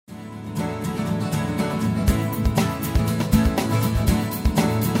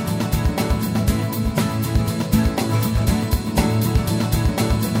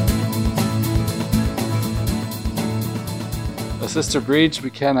Sister Breege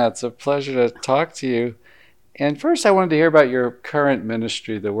McKenna, it's a pleasure to talk to you. And first, I wanted to hear about your current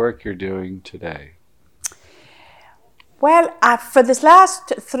ministry, the work you're doing today. Well, for this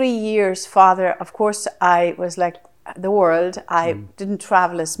last 3 years, Father, of course, I was like the world. I didn't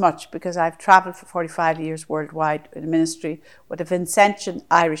travel as much because I've traveled for 45 years worldwide in ministry with a Vincentian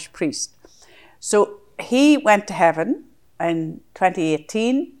Irish priest. So he went to heaven in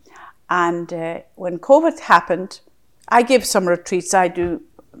 2018. And when COVID happened, I give some retreats. I do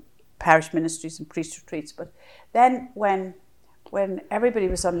parish ministries and priest retreats. But then when everybody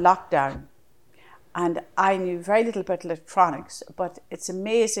was on lockdown, and I knew very little about electronics, but it's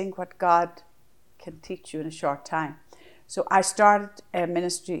amazing what God can teach you in a short time. So I started a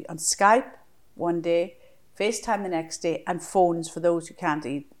ministry on Skype one day, FaceTime the next day, and phones for those who can't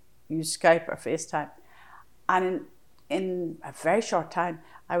use Skype or FaceTime. And in a very short time,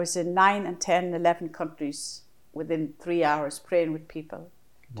 I was in 9 and 10 and 11 countries within 3 hours, praying with people,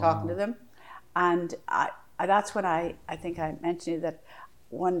 talking to them. And that's when I think I mentioned to you that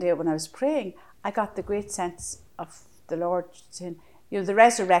one day when I was praying, I got the great sense of the Lord saying, the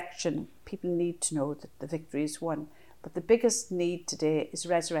resurrection, people need to know that the victory is won. But the biggest need today is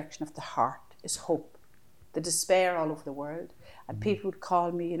resurrection of the heart, is hope. The despair all over the world. And people would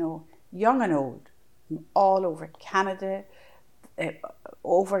call me, young and old, from all over Canada,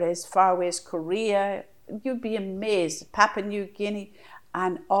 over as far away as Korea. You'd be amazed. Papua New Guinea.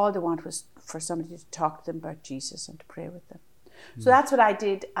 And all they want was for somebody to talk to them about Jesus and to pray with them. So that's what I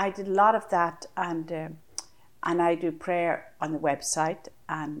did. I did a lot of that, and I do prayer on the website.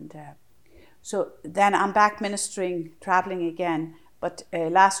 And so then I'm back ministering, traveling again. But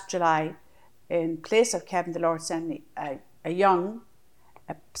last July, in place of Kevin, the Lord sent me a young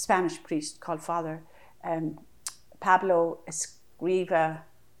Spanish priest called Father Pablo Escriva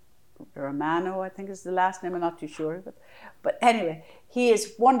Romano, I think is the last name. I'm not too sure, but anyway, he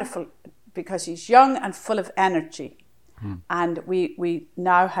is wonderful because he's young and full of energy. And we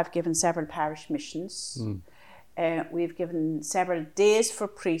now have given several parish missions. We've given several days for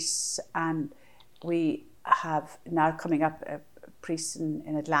priests, and we have now coming up a priest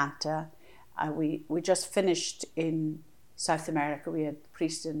in Atlanta. We just finished in South America. We had a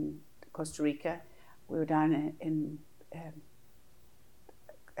priest in Costa Rica. We were down in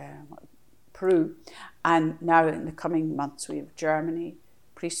Peru. And now in the coming months we have Germany,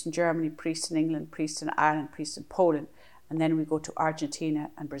 priests in Germany, priests in England, priests in Ireland, priests in Poland. And then we go to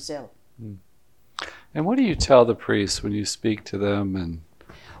Argentina and Brazil. And what do you tell the priests when you speak to them?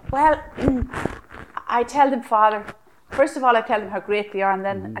 Well, I tell them, Father, first of all, I tell them how great they are, and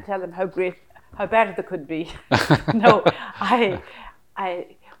then I tell them how better they could be. No, I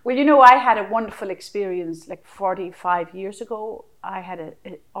had a wonderful experience like 45 years ago. I had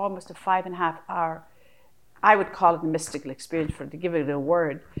almost a 5.5 hour, I would call it a mystical experience, to give it a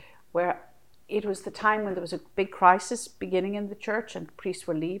word, where it was the time when there was a big crisis beginning in the church and priests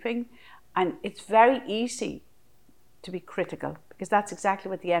were leaving. And it's very easy to be critical because that's exactly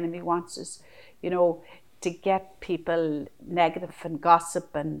what the enemy wants us, to get people negative and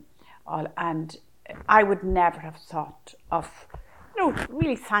gossip and all. And I would never have thought of,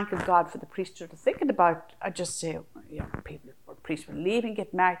 really thanking God for the priesthood, thinking about, I just say, priests were leaving,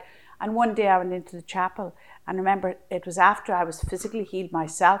 get married. And one day I went into the chapel, and remember, it was after I was physically healed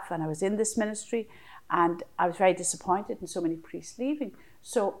myself and I was in this ministry, and I was very disappointed in so many priests leaving.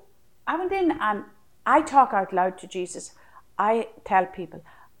 So I went in and I talk out loud to Jesus. I tell people,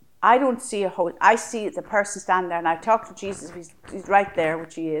 I don't see a hole. I see the person standing there, and I talk to Jesus. He's right there,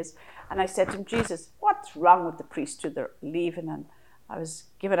 which he is. And I said to him, Jesus, what's wrong with the priesthood? They're leaving. And I was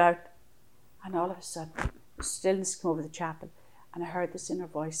giving out, and all of a sudden, stillness came over the chapel. And I heard this inner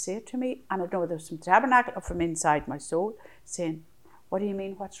voice say it to me, and I know there was some tabernacle up from inside my soul saying, what do you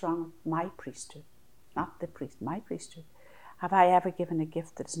mean, what's wrong with my priesthood? Not the priest, my priesthood. Have I ever given a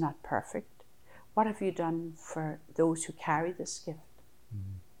gift that is not perfect? What have you done for those who carry this gift?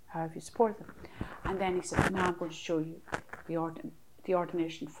 How have you supported them? And then he said, now I'm going to show you the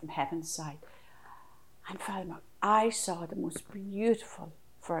ordination from heaven's side. And Father, I saw the most beautiful,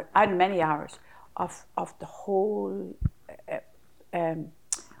 I had many hours, of the whole...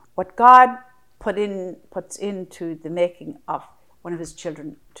 what God puts into the making of one of his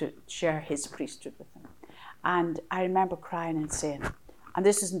children to share his priesthood with them. And I remember crying and saying, and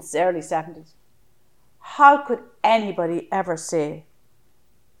this is in the early 70s, how could anybody ever say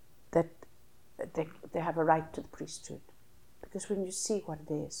that they have a right to the priesthood? Because when you see what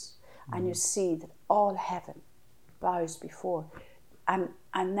it is, and you see that all heaven bows before, and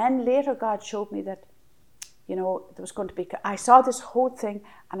then later God showed me that there was going to be, I saw this whole thing,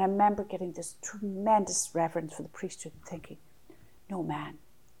 and I remember getting this tremendous reverence for the priesthood and thinking, no man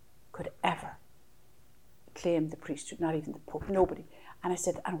could ever claim the priesthood, not even the Pope, nobody. And I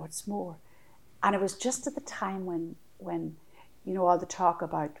said, and what's more? And it was just at the time when all the talk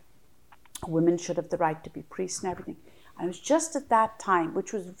about women should have the right to be priests and everything. And it was just at that time,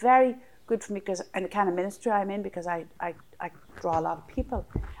 which was very good for me because in the kind of ministry I'm in, because I draw a lot of people.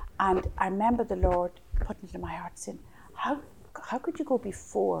 And I remember the Lord putting it in my heart saying, how could you go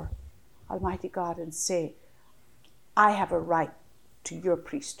before Almighty God and say, I have a right to your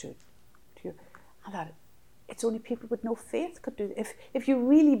priesthood? I thought, it's only people with no faith could do it. If you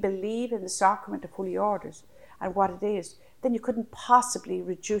really believe in the sacrament of holy orders and what it is, then you couldn't possibly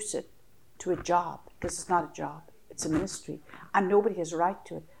reduce it to a job, because it's not a job, it's a ministry, and nobody has a right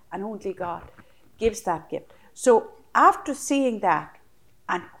to it, and only God gives that gift. So after seeing that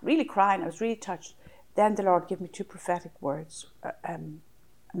and really crying, I was really touched, then the Lord gave me 2 prophetic words,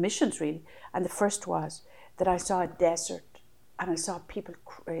 missions really, and the first was that I saw a desert, and I saw people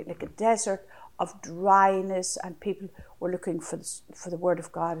like a desert of dryness, and people were looking for the word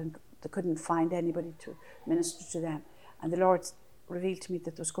of God, and they couldn't find anybody to minister to them. And the Lord revealed to me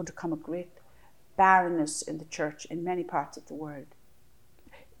that there was going to come a great barrenness in the church in many parts of the world.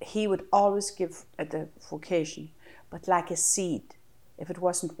 He would always give the vocation, but like a seed, if it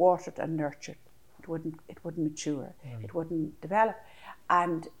wasn't watered and nurtured, it wouldn't mature, it wouldn't develop.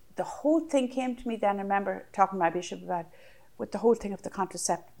 And the whole thing came to me then. I remember talking to my bishop about with the whole thing of the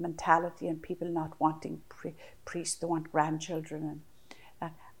contraceptive mentality and people not wanting priests, they want grandchildren.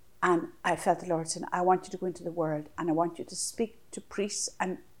 And I felt the Lord saying, I want you to go into the world and I want you to speak to priests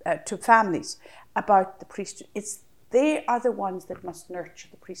and to families about the priesthood. They are the ones that must nurture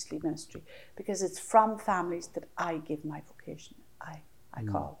the priestly ministry, because it's from families that I give my vocation. I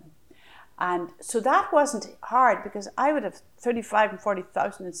call them. And so that wasn't hard, because I would have 35 and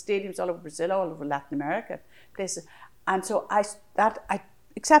 40,000 in stadiums all over Brazil, all over Latin America, places. And so I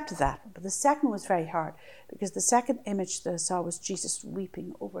accepted that. But the second was very hard, because the second image that I saw was Jesus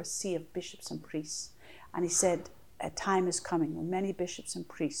weeping over a sea of bishops and priests. And he said, a time is coming when many bishops and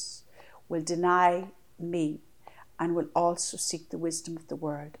priests will deny me and will also seek the wisdom of the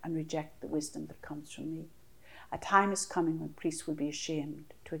world and reject the wisdom that comes from me. A time is coming when priests will be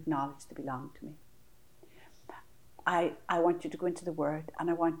ashamed to acknowledge they belong to me. I want you to go into the word, and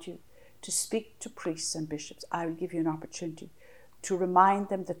I want you to speak to priests and bishops. I will give you an opportunity to remind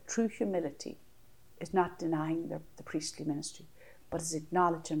them that true humility is not denying the priestly ministry, but is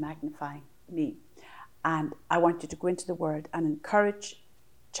acknowledging and magnifying me. And I want you to go into the word and encourage,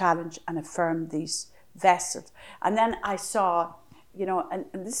 challenge, and affirm these vessels. And then I saw, and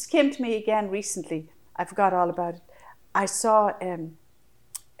this came to me again recently, I forgot all about it. I saw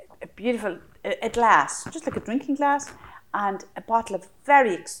a beautiful, a glass, just like a drinking glass, and a bottle of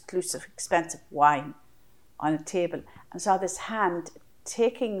very exclusive, expensive wine on a table. And I saw this hand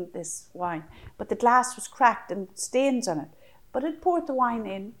taking this wine, but the glass was cracked and stains on it. But it poured the wine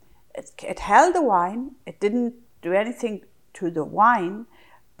in. It held the wine. It didn't do anything to the wine,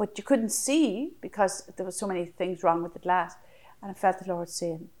 but you couldn't see because there were so many things wrong with the glass. And I felt the Lord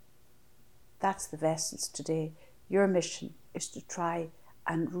saying, that's the vessels today. Your mission is to try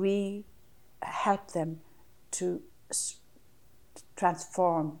and help them to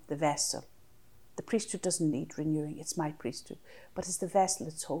transform the vessel. The priesthood doesn't need renewing. It's my priesthood. But it's the vessel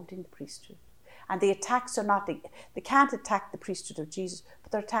that's holding the priesthood. And the attacks are not, they can't attack the priesthood of Jesus,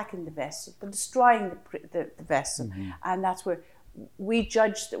 but they're attacking the vessel. They're destroying the vessel. Mm-hmm. And that's where we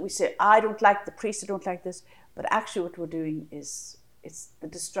judge that. We say, I don't like the priest, I don't like this. But actually what we're doing is, it's the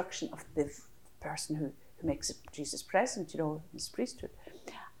destruction of the person who makes Jesus present, in his priesthood.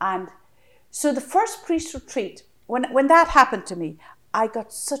 And so the first priest retreat, when that happened to me, I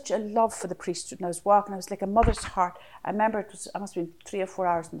got such a love for the priesthood, and I was walking, I was like a mother's heart. I remember I must have been 3 or 4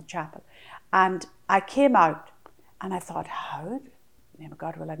 hours in the chapel. And I came out and I thought, how, in the name of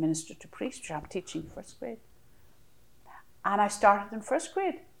God, will I minister to priests? I'm teaching first grade. And I started in first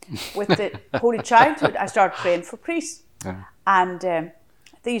grade with the Holy Childhood. I started praying for priests. Yeah. And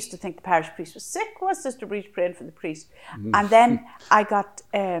they used to think the parish priest was sick. What's Sister Breach praying for the priest? Mm. And then I got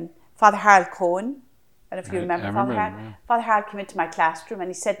Father Harold Cohen. I don't know if you remember Father Harold. Yeah. Father Harold came into my classroom and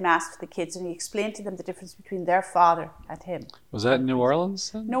he said Mass for the kids, and he explained to them the difference between their father and him. Was that in New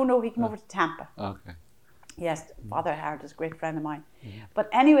Orleans then? No, he came over to Tampa. Okay. Yes, Father Harold is a great friend of mine. Mm-hmm. But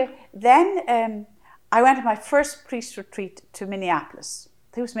anyway, then I went to my first priest retreat to Minneapolis.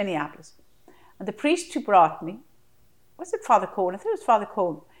 I think it was Minneapolis. And the priest who brought me, was it Father Cohen? I think it was Father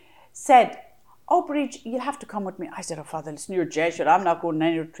Cohen, said, oh, Bridge, you'll have to come with me. I said, oh, Father, listen, you're a Jesuit. I'm not going on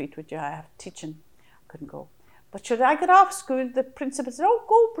any retreat with you. I have teaching. Couldn't go. But should I get off school, the principal said, oh,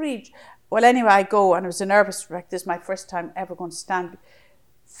 go, Bridge. well, anyway, I go, and I was a nervous wreck. This is my first time ever going to stand.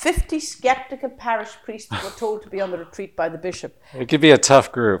 50 skeptical parish priests were told to be on the retreat by the bishop. It could be a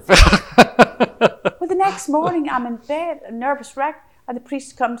tough group. Well, the next morning, I'm in bed, a nervous wreck, and the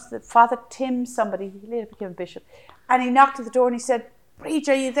priest comes, the Father Tim, somebody, he later became a bishop, and he knocked at the door and he said, Bridge,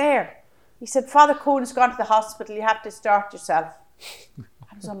 are you there? He said, Father Cohen has gone to the hospital, you have to start yourself.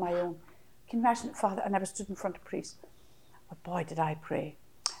 I was on my own. Can you imagine, Father? I never stood in front of a priest. But boy, did I pray.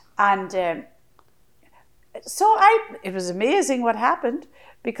 And it was amazing what happened,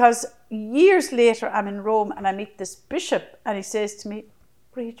 because years later I'm in Rome and I meet this bishop, and he says to me,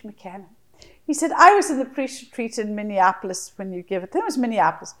 Bridge McKenna. He said, I was in the priest retreat in Minneapolis when you gave it. I think it was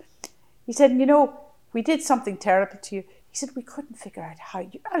Minneapolis. He said, we did something terrible to you. He said, we couldn't figure out how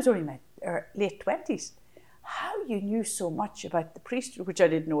I was only in my late 20s, how you knew so much about the priesthood, which I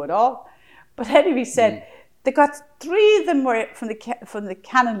didn't know at all. But anyway, he said, they got 3 of them were from the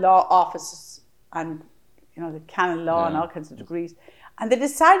canon law offices, and the canon law and all kinds of degrees. And they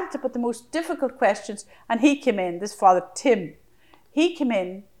decided to put the most difficult questions, and he came in, this Father Tim, he came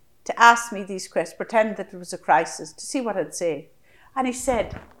in to ask me these questions, pretend that it was a crisis, to see what I'd say. And he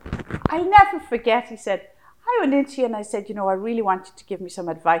said, I'll never forget, he said, I went into you and I said, I really want you to give me some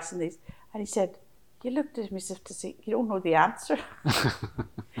advice on these. And he said, you looked at me as if to say, you don't know the answer.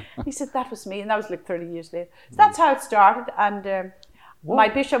 He said, that was me. And that was like 30 years later. So that's how it started. And my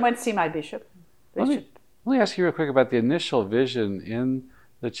bishop, I went to see my bishop. Let me ask you real quick about the initial vision in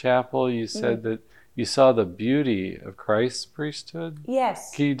the chapel. You said that you saw the beauty of Christ's priesthood.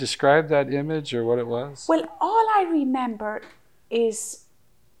 Yes. Can you describe that image or what it was? Well, all I remember is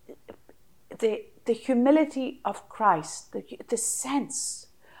the humility of Christ, the sense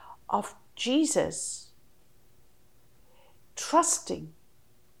of Jesus trusting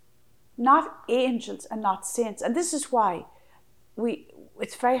not angels and not saints. And this is why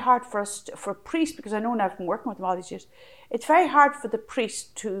it's very hard for us, for priests, because I know now I've been working with them all these years, it's very hard for the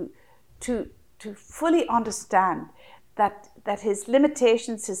priest to fully understand that his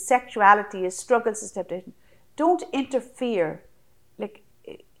limitations, his sexuality, his struggles, his temptation, don't interfere. Like,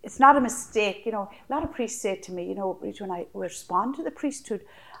 it's not a mistake. A lot of priests say to me, when I respond to the priesthood,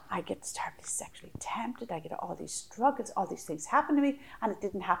 I get terribly sexually tempted. I get all these struggles, all these things happen to me, and it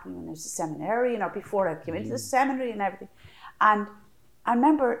didn't happen when I was a seminarian or before I came into the seminary and everything. And I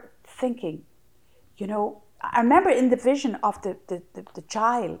remember thinking, I remember in the vision of the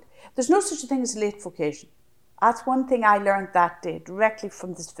child, there's no such a thing as a late vocation. That's one thing I learned that day directly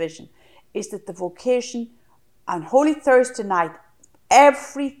from this vision, is that the vocation on Holy Thursday night,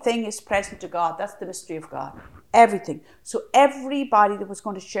 everything is present to God. That's the mystery of God. Everything. So everybody that was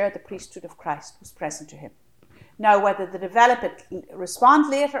going to share the priesthood of Christ was present to him. Now, whether they develop it, respond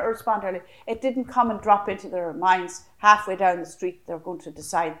later or respond early, it didn't come and drop into their minds halfway down the street they're going to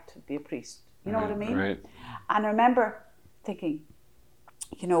decide to be a priest. You know what I mean? Right. And I remember thinking,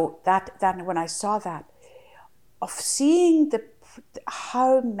 that when I saw that, of seeing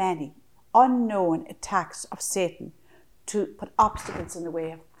how many unknown attacks of Satan to put obstacles in the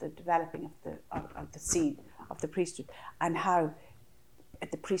way of the developing of the seed of the priesthood, and how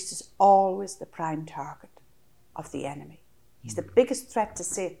the priest is always the prime target of the enemy. He's the biggest threat to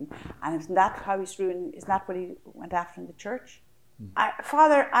Satan, and isn't that how he's ruined? Isn't that what he went after in the church?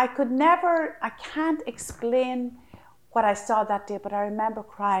 Father, I can't explain what I saw that day, but I remember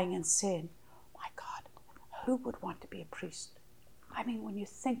crying and saying, my God, who would want to be a priest? I mean, when you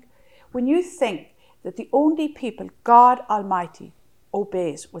think that the only people God Almighty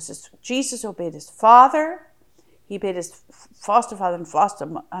obeys Jesus obeyed his father, he obeyed his foster father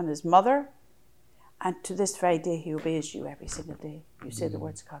and his mother, and to this very day he obeys you every single day. You say the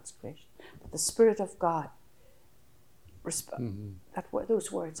words of consecration. The Spirit of God,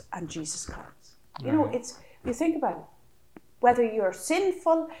 those words, and Jesus comes. You think about it. Whether you're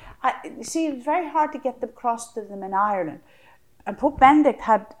sinful, you see, it's very hard to get them across to them in Ireland. And Pope Benedict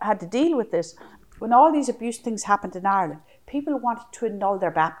had to deal with this. When all these abuse things happened in Ireland, people wanted to annul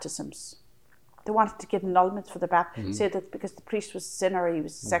their baptisms. They wanted to give annulments for their baptism, say that because the priest was a sinner, he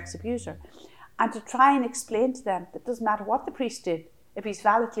was a sex abuser. And to try and explain to them that it doesn't matter what the priest did, if he's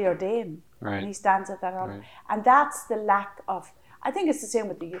validly ordained, and he stands at that altar. Right. And that's the lack of, I think it's the same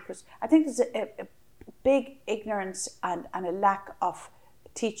with the Eucharist. I think there's a big ignorance and a lack of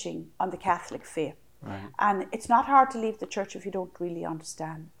teaching on the Catholic faith. Right. And it's not hard to leave the church if you don't really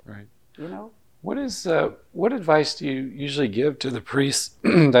understand. Right. What advice do you usually give to the priest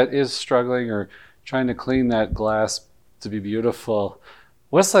that is struggling or trying to clean that glass to be beautiful?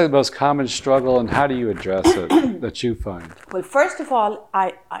 What's the most common struggle, and how do you address it that you find? Well, first of all,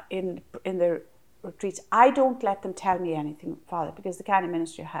 I in the retreats, I don't let them tell me anything, Father, because the kind of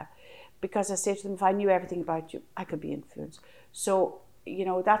ministry I have. because I say to them, if I knew everything about you, I could be influenced. So,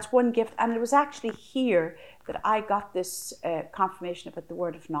 that's one gift. And it was actually here that I got this confirmation about the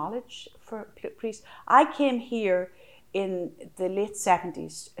word of knowledge for priests. I came here in the late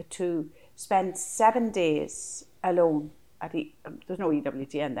 70s to spend 7 days alone at there's no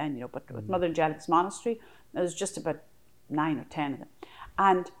EWTN then, but at Mother Angelica's Monastery. There was just about 9 or 10 of them.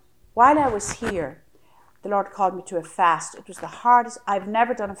 And while I was here, the Lord called me to a fast. It was the hardest. I've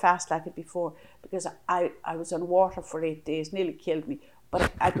never done a fast like it before, because I was on water for 8 days, nearly killed me.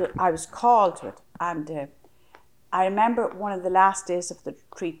 But I was called to it. And I remember one of the last days of the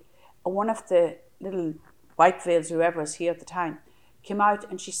retreat, one of the little white veils, whoever was here at the time, came out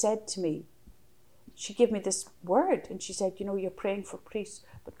and she said to me, she gave me this word, and she said, you're praying for priests,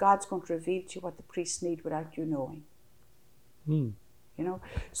 but God's going to reveal to you what the priests need without you knowing.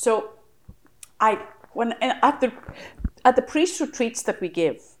 So at the priest retreats that we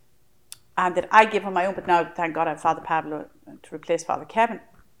give, and that I give on my own, but now thank God I have Father Pablo to replace Father Kevin,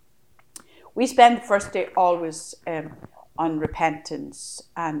 we spend the first day always on repentance,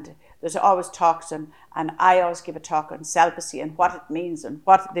 and there's always talks, and I always give a talk on celibacy and what it means and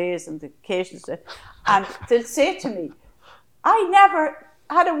what it is and the occasions. And they'll say to me, I never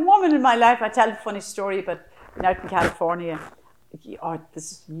had a woman in my life. I tell a funny story about being out in California,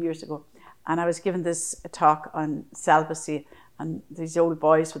 this is years ago, and I was given this talk on celibacy, and these old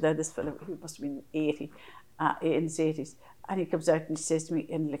boys were there, this fellow, he must have been 80, in his 80s, and he comes out and he says to me,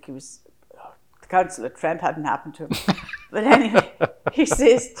 and like he was, the council at Trent hadn't happened to him. But anyway, he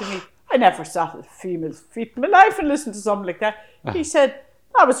says to me, I never sat at a female's feet in my life and listened to something like that. He said,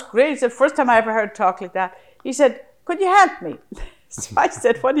 that was great. He said, first time I ever heard talk like that. He said, could you help me? So I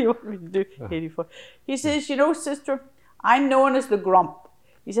said, what do you want me to do? 84. He says, sister, I'm known as the grump.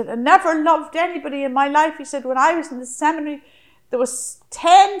 He said, I never loved anybody in my life. He said, when I was in the seminary, there was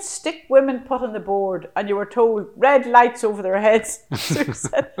 10 stick women put on the board, and you were told red lights over their heads. So he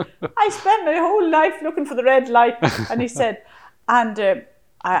said, I spent my whole life looking for the red light. And he said, and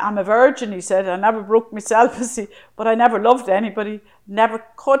I'm a virgin, he said. I never broke my celibacy, but I never loved anybody, never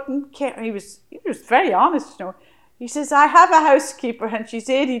couldn't care. He was very honest, He says, I have a housekeeper and she's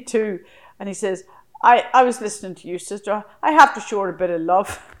 82. And he says, I was listening to you, sister. I have to show her a bit of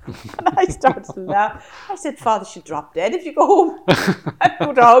love. And I started to laugh. I said, Father, she'll drop dead if you go home and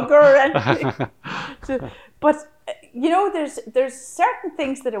go to hug her or anything. But, there's certain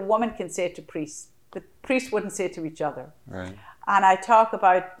things that a woman can say to priests that priests wouldn't say to each other. Right. And I tell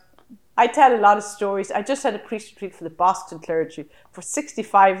a lot of stories. I just had a priest retreat for the Boston clergy, for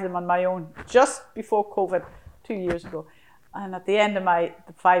 65 of them on my own, just before COVID, 2 years ago. And at the end of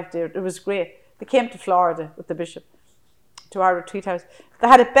the 5 day, it was great. They came to Florida with the bishop to our retreat house. They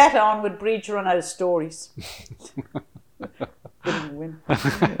had a bet on would Breach run out of stories. Didn't win.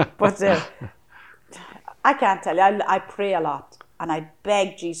 But I can't tell you. I pray a lot. And I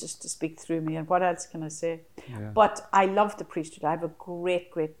beg Jesus to speak through me. And what else can I say? Yeah. But I love the priesthood. I have a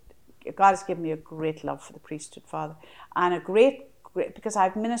great, God has given me a great love for the priesthood, Father. And a great, because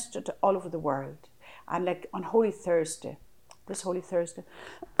I've ministered all over the world. And like on Holy Thursday, this Holy Thursday,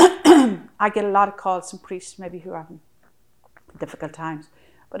 I get a lot of calls from priests maybe who are having difficult times.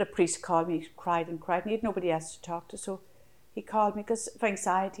 But a priest called me, cried, and he had nobody else to talk to. So he called me because of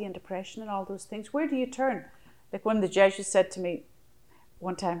anxiety and depression and all those things. Where do you turn? Like one of the Jesuits said to me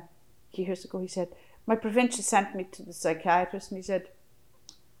one time, years ago, he said, my provincial sent me to the psychiatrist, and he said,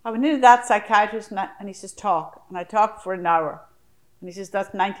 I went into that psychiatrist and he says, talk. And I talked for an hour. And he says, that's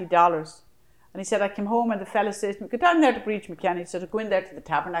 $90. And he said, I came home and the fella says to me, go down there to Breach McKenna. He said, go in there to the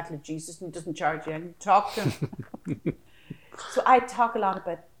Tabernacle of Jesus and he doesn't charge you. And you talk to him. So I talk a lot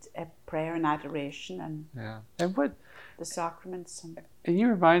about prayer and adoration and what the sacraments. And you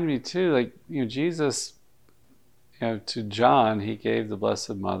remind me too, like, Jesus, to John, he gave the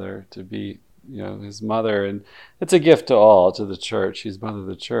Blessed Mother to be, his mother. And it's a gift to all, to the church. She's mother of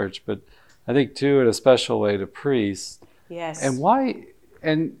the church. But I think too, in a special way to priests. Yes. And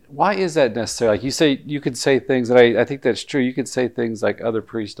why is that necessary? Like you say, you could say things, and I think that's true. You could say things like other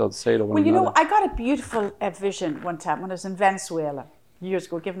priests don't say to one another. I got a beautiful vision one time when I was in Venezuela years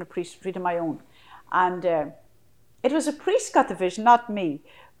ago, giving a priest retreat of my own. And it was a priest got the vision, not me.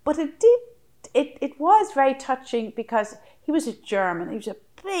 But it was very touching because he was a German. He was a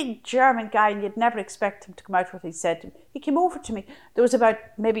big German guy, and you'd never expect him to come out what he said to me. He came over to me. There was about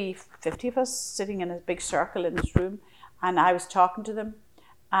maybe 50 of us sitting in a big circle in this room, and I was talking to them.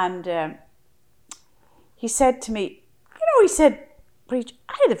 And he said to me, he said, Breach,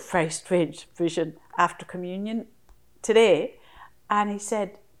 I had a very strange vision after communion today. And he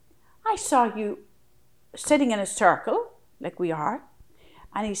said, I saw you sitting in a circle, like we are.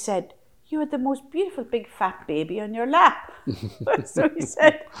 And he said, you had the most beautiful big fat baby on your lap. So he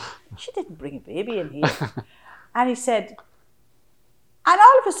said, she didn't bring a baby in here. And he said, and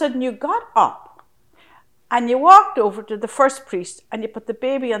all of a sudden you got up and you walked over to the first priest and you put the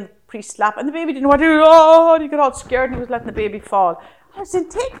baby on the priest's lap, and the baby didn't know what to do. Oh, and he got all scared and he was letting the baby fall. I said,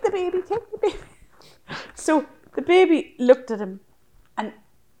 take the baby. So the baby looked at him, and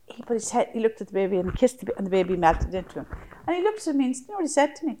he put his head, he looked at the baby and kissed the baby, and the baby melted into him. And he looked at me and you know what he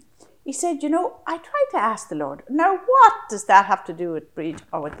said to me? He said, you know, I tried to ask the Lord, now what does that have to do with breed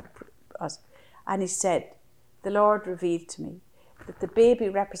or with us? And he said, the Lord revealed to me that the baby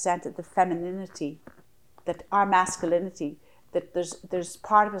represented the femininity, that our masculinity, that there's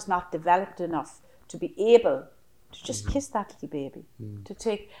part of us not developed enough to be able to just kiss that little baby, to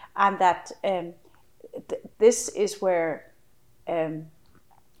take, and that this is where the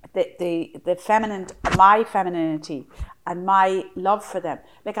feminine, my femininity and my love for them.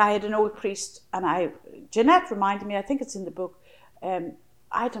 Like I had an old priest, and Jeanette reminded me, I think it's in the book, I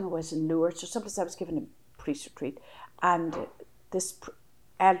don't know, it was in Lourdes or someplace. I was given a priest retreat, and this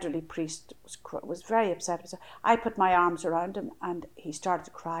elderly priest was very upset. I put my arms around him, and he started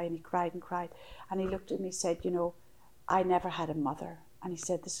to cry, and he cried and cried, and he looked at me and said, you know, I never had a mother, and he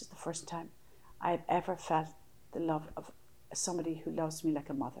said, this is the first time I've ever felt the love of somebody who loves me like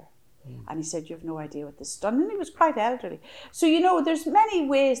a mother. And he said, you have no idea what this has done. And he was quite elderly. So, you know, there's many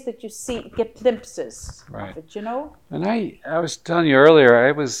ways that you get glimpses of it, you know. And I was telling you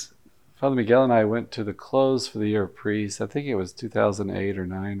earlier, Father Miguel and I went to the close for the Year of Priests. I think it was 2008 or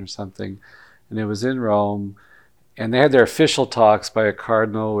 9 or something. And it was in Rome. And they had their official talks by a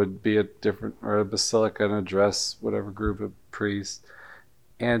cardinal, would be or a basilica and address whatever group of priests.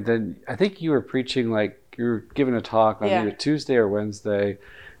 And then I think you were preaching, like you were giving a talk on either Tuesday or Wednesday.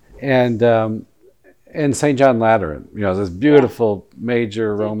 And in St. John Lateran, you know, this beautiful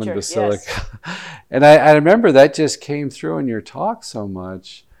major Roman basilica. Yes. And I remember that just came through in your talk so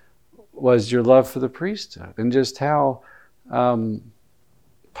much, was your love for the priesthood and just how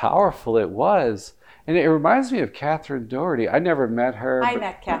powerful it was. And it reminds me of Catherine Doherty. I never met her. I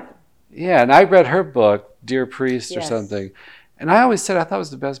met Catherine. Yeah, and I read her book, Dear Priest or something. And I always said I thought it was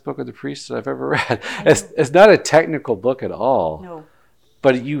the best book of the priesthood I've ever read. It's not a technical book at all. No.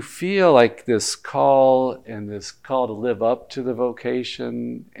 But you feel like this call to live up to the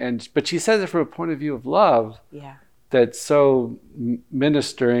vocation. But she says it from a point of view of love. Yeah. That's so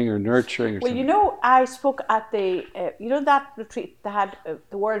ministering or nurturing. Well, you know, I spoke at the, that retreat, they had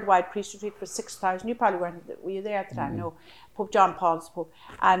the worldwide priest retreat for 6,000. You probably were you there at the time? No. Pope John Paul spoke.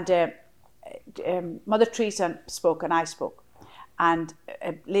 And Mother Teresa spoke and I spoke. And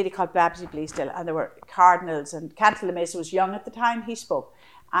a lady called Babsy Bleasdale, and there were cardinals, and Cantalamessa was young at the time, he spoke,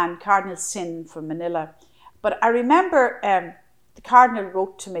 and Cardinal Sin from Manila. But I remember the cardinal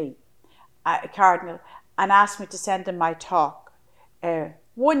wrote to me, a cardinal, and asked me to send him my talk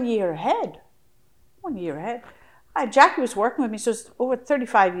 1 year ahead. 1 year ahead. Jackie was working with me, so it's over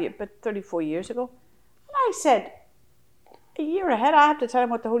 34 years ago. And I said, a year ahead, I have to tell him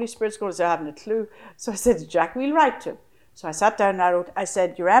what the Holy Spirit's going to say. I haven't a clue. So I said to Jackie, we'll write to him. So I sat down and I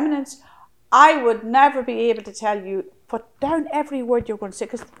said, Your Eminence, I would never be able to tell you, put down every word you're going to say,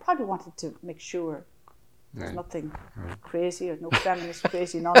 because they probably wanted to make sure there's nothing crazy or no feminist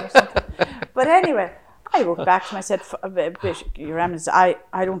crazy none or something. But anyway, I wrote back to him, I said, Bishop, Your Eminence, I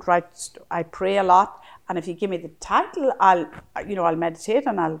don't write, I pray a lot, and if you give me the title, I'll meditate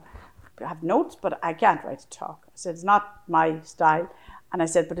and I'll have notes, but I can't write a talk. I said, it's not my style. And I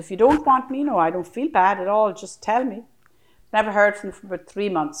said, but if you don't want me, no, I don't feel bad at all, just tell me. Never heard from him for about 3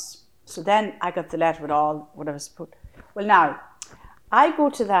 months. So then I got the letter with all what I was put. Well, now, I go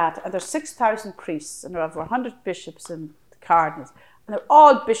to that, and there's 6,000 priests, and there are over 100 bishops and cardinals, and they're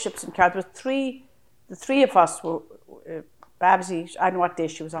all bishops and cardinals. The three of us were, Babsy, I don't know what day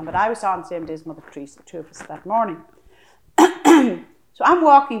she was on, but I was on the same day as Mother Teresa, the two of us that morning. So I'm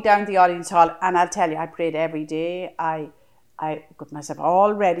walking down the audience hall, and I'll tell you, I prayed every day. I got myself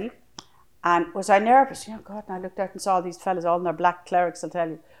all ready. And was I nervous? You know, God, and I looked out and saw these fellas, all in their black clerics, I'll tell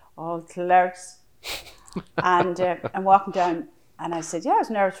you, all clerics. And I'm walking down, and I said, I was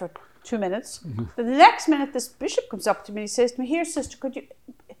nervous for 2 minutes. But the next minute, this bishop comes up to me and he says to me, here, sister, could you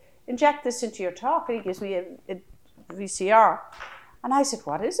inject this into your talk? And he gives me a VCR. And I said,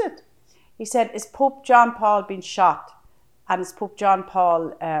 what is it? He said, is Pope John Paul being shot? And is Pope John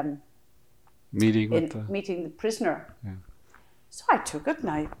Paul meeting the prisoner? Yeah. So I took it and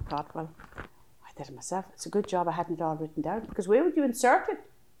I thought, well, I did it myself. It's a good job I hadn't it all written down, because where would you insert it?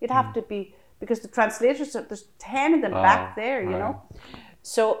 You'd have to be, because the translators, there's 10 of them back there, you know.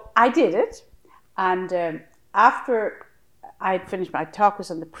 So I did it, and after I had finished my talk,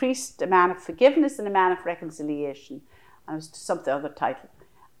 was on the priest, a man of forgiveness and a man of reconciliation. And it was something other title.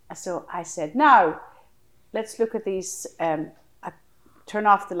 So I said, now, let's look at these, turn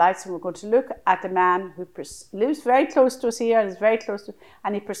off the lights, and we're going to look at a man who lives very close to us here and is very close to,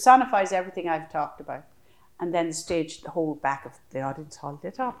 and he personifies everything I've talked about. And then the whole back of the audience hall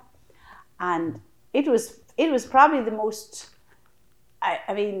lit up. And it was probably the most,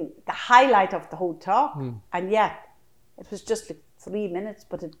 the highlight of the whole talk. And yet, it was just like 3 minutes,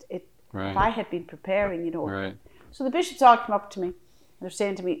 but if I had been preparing, Right. So the bishops all came up to me, and they're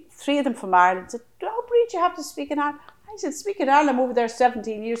saying to me, 3 of them from Ireland, said, "Oh, Breach, you have to speak in Ireland." I said, "Speak in Ireland, I'm over there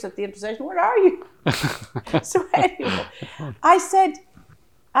 17 years at the intercession. Where are you?" So anyway, I said,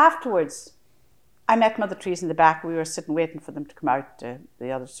 afterwards, I met Mother Teresa in the back. We were sitting waiting for them to come out,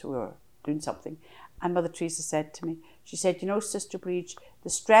 the others who were doing something. And Mother Teresa said to me, she said, Sister Breach, the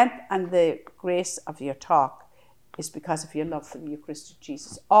strength and the grace of your talk is because of your love for the Eucharistic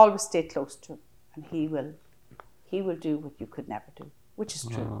Jesus. Always stay close to him, and he will do what you could never do, which is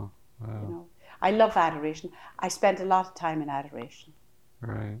true. Wow. I love adoration. I spent a lot of time in adoration.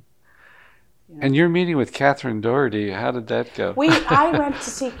 Right. And your meeting with Catherine Doherty, how did that go? I went to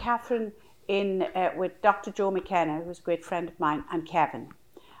see Catherine with Dr. Joe McKenna, who was a great friend of mine, and Kevin.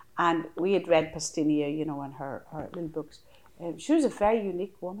 And we had read Pastinia, and her little books. She was a very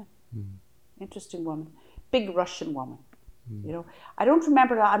unique woman, interesting woman, big Russian woman. I don't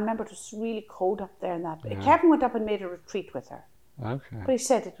remember that. I remember it was really cold up there and that. Yeah. Kevin went up and made a retreat with her. Okay. But he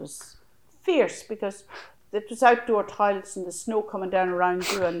said it was fierce because it was outdoor toilets and the snow coming down around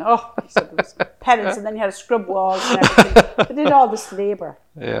you, and he said it was penance, and then you had to scrub walls and everything. They did all this labour.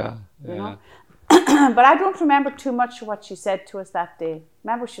 Yeah. You know? But I don't remember too much of what she said to us that day.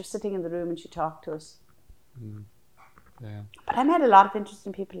 Remember, she was sitting in the room and she talked to us. Yeah. But I met a lot of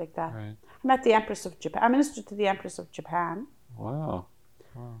interesting people like that. Right. I met the Empress of Japan. I ministered to the Empress of Japan. Wow.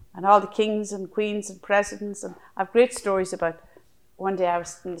 And all the kings and queens and presidents. And I have great stories about one day I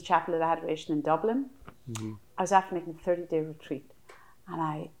was in the Chapel of Adoration in Dublin. I was after making a 30-day retreat.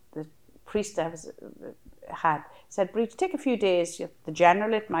 And the priest I had said, Breach, take a few days, the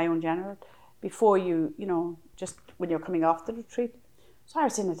generalate, my own generalate, before you, just when you're coming off the retreat. So I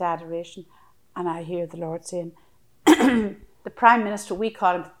was in at adoration, and I hear the Lord saying, the Prime Minister, we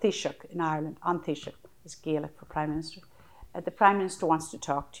call him Taoiseach in Ireland, An Taoiseach is Gaelic for Prime Minister. The Prime Minister wants to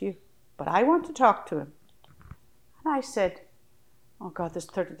talk to you, but I want to talk to him. And I said, oh God, this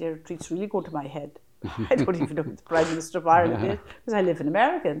 30-day retreat's really going to my head. I don't even know who the Prime Minister of Ireland is, because I live in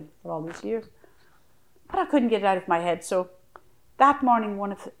America for all these years. But I couldn't get it out of my head. So that morning,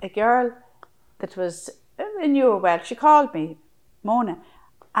 a girl that I knew her well, she called me, Mona,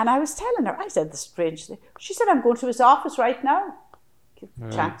 and I was telling her, I said the strange thing. She said, I'm going to his office right now.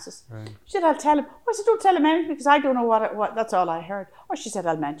 Chances. Right. She said, I'll tell him. I said, don't tell him anything because I don't know what that's all I heard. Or she said,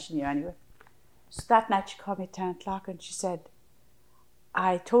 I'll mention you anyway. So that night she called me at 10 o'clock and she said,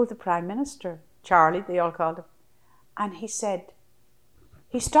 I told the Prime Minister, Charlie, they all called him, and he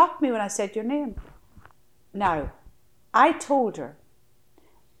stopped me when I said your name. Now, I told her,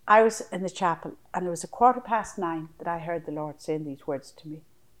 I was in the chapel and it was 9:15 that I heard the Lord saying these words to me.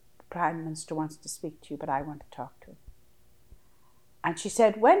 The Prime Minister wants to speak to you, but I want to talk to him. And she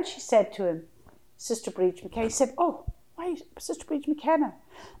said, when she said to him, Sister Breach McKenna, he said, oh, why, Sister Breach McKenna?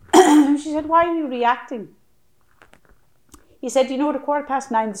 She said, why are you reacting? He said, at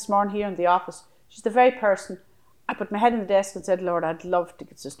 9:15 this morning here in the office, she's the very person. I put my head in the desk and said, Lord, I'd love to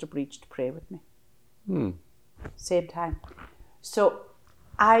get Sister Breach to pray with me. Same time. So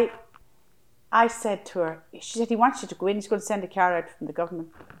I said to her, she said, he wants you to go in. He's going to send a car out from the government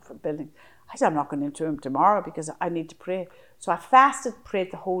building. I said, I'm not going into him tomorrow because I need to pray. So I fasted,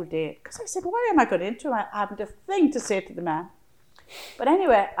 prayed the whole day. Because I said, why am I going into him? I haven't a thing to say to the man. But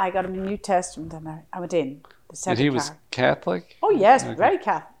anyway, I got him a New Testament and I went in. And he was Catholic? Oh, yes, okay. Very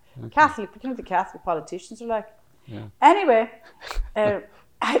Catholic. Okay. Catholic, but the Catholic politicians are like. Yeah. Anyway,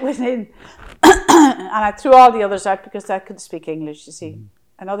 I went in and I threw all the others out because I couldn't speak English, you see.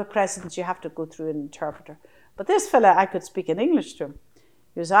 And other presidents, you have to go through an interpreter. But this fella, I could speak in English to him.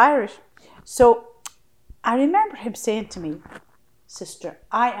 He was Irish. So I remember him saying to me, Sister,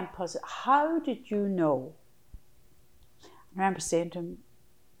 I am puzzled. How did you know? I remember saying to him,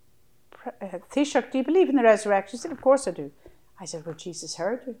 Taoiseach, do you believe in the resurrection? He said, of course I do. I said, well, Jesus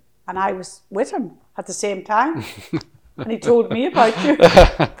heard you. And I was with him at the same time. And he told me about you.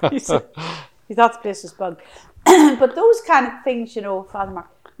 He said, he thought the place was bugged. But those kind of things, Father Mark,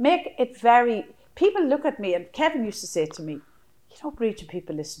 make it very... People look at me, and Kevin used to say to me, Breach,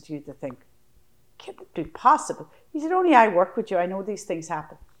 people listen to you, they think, can it be possible? He said, only I work with you, I know these things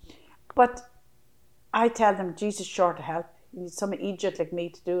happen. But I tell them, Jesus is sure to help. You need some idiot like me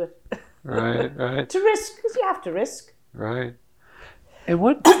to do it. Right, right. To risk, because you have to risk. Right. And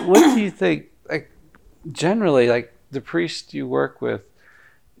what do you think, like, generally, like, the priests you work with,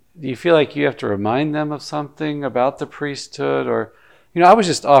 do you feel like you have to remind them of something about the priesthood? Or, I was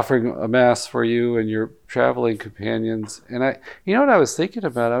just offering a mass for you and your traveling companions, and what I was thinking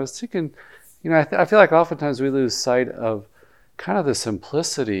about? I was thinking, I feel like oftentimes we lose sight of kind of the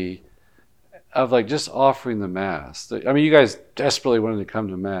simplicity of, like, just offering the mass. I mean, you guys desperately wanted to come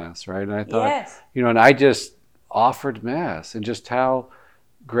to mass, right? And I thought, Yes. and I just offered mass, and just how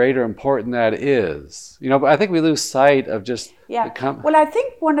great or important that is. But I think we lose sight of just Well, I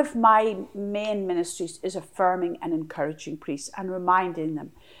think one of my main ministries is affirming and encouraging priests and reminding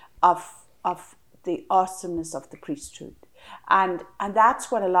them of the awesomeness of the priesthood. And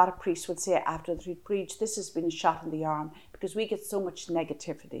that's what a lot of priests would say after they preach. This has been a shot in the arm, because we get so much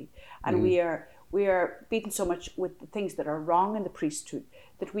negativity, and we are beaten so much with the things that are wrong in the priesthood,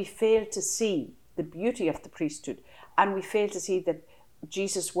 that we fail to see the beauty of the priesthood, and we fail to see that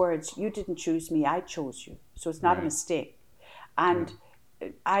Jesus' words, "You didn't choose me, I chose you." So it's not a mistake. And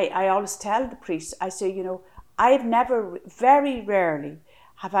I always tell the priests, I say, I've never, very rarely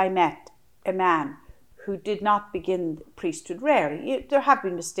have I met a man who did not begin the priesthood. Rarely. There have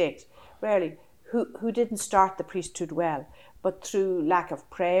been mistakes, rarely, who didn't start the priesthood well, but through lack of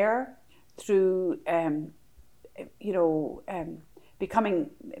prayer, through becoming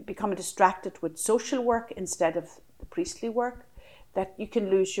distracted with social work instead of the priestly work, that you can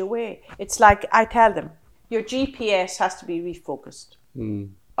lose your way. It's like I tell them, your GPS has to be refocused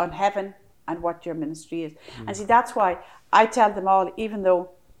on heaven and what your ministry is. And see, that's why I tell them all, even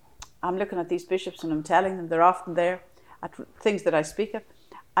though I'm looking at these bishops and I'm telling them, they're often there at things that I speak of,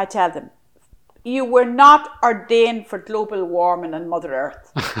 I tell them, you were not ordained for global warming and Mother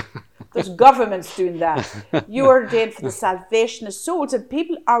Earth. There's governments doing that. You are ordained for the salvation of souls, and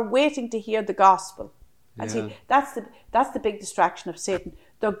people are waiting to hear the gospel. And see, that's the big distraction of Satan.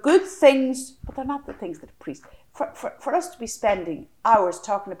 They're good things, but they're not the things that a priest. For us to be spending hours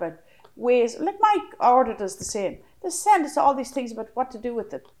talking about ways, like my order does the same. They send us all these things about what to do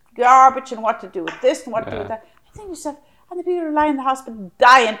with the garbage and what to do with this and what to do with that. I think yourself, and the people are lying in the hospital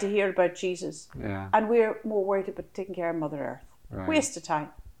dying to hear about Jesus. Yeah. And we're more worried about taking care of Mother Earth. Right. Waste of time.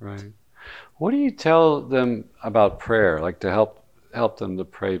 Right. What do you tell them about prayer, like to help them to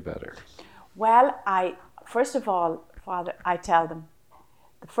pray better? Well, first of all, Father, I tell them,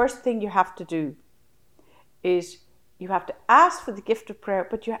 the first thing you have to do is you have to ask for the gift of prayer,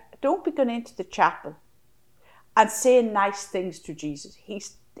 but you don't be going into the chapel and saying nice things to Jesus.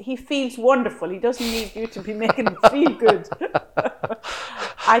 He feels wonderful. He doesn't need you to be making him feel good.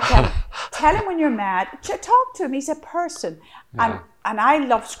 I tell him when you're mad. Talk to him. He's a person. And I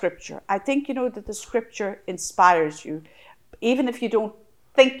love Scripture. I think, that the Scripture inspires you, even if you don't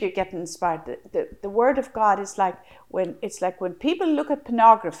think you're getting inspired. The Word of God is like when people look at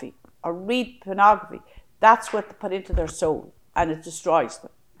pornography or read pornography, that's what they put into their soul, and it destroys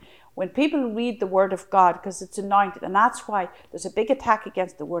them. When people read the Word of God, because it's anointed, and that's why there's a big attack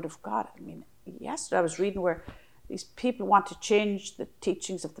against the Word of God. I mean, yesterday I was reading where these people want to change the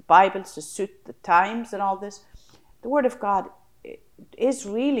teachings of the Bible to suit the times and all this. The Word of God is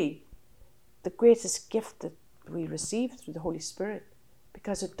really the greatest gift that we receive through the Holy Spirit,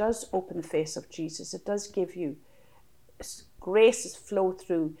 because it does open the face of Jesus. It does give you graces flow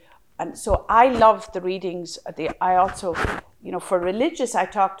through. And so I love the readings. I also, for religious, I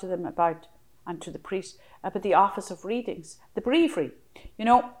talk to them about, and to the priest, about the office of readings, the breviary.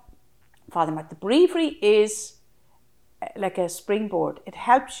 Father Matt, the breviary is like a springboard. It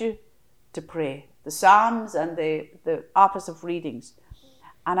helps you to pray. The Psalms and the office of readings.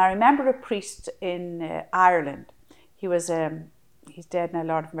 And I remember a priest in Ireland. He was, he's dead now,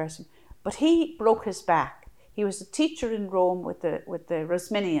 Lord have mercy, but he broke his back. He was a teacher in Rome with the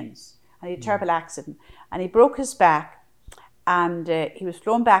Rosminians, and he had a terrible accident, and he broke his back, and he was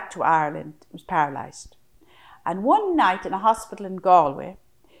flown back to Ireland. He was paralysed. And one night in a hospital in Galway,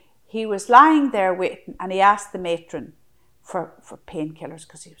 he was lying there waiting, and he asked the matron for painkillers,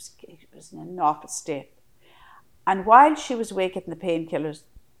 because he was in an awful state. And while she was away getting the painkillers,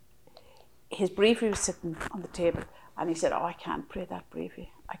 his breviary was sitting on the table, and he said, I can't pray that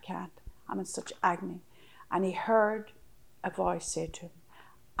breviary. I can't. I'm in such agony. And he heard a voice say to him,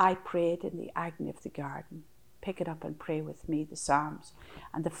 I prayed in the agony of the garden. Pick it up and pray with me, the Psalms.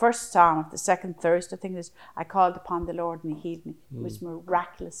 And the first Psalm of the second Thursday thing is, I called upon the Lord and he healed me. He was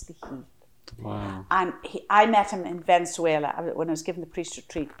miraculously healed. Wow. And I met him in Venezuela when I was giving the priest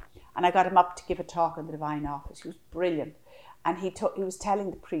retreat. And I got him up to give a talk in the Divine Office. He was brilliant. And he was telling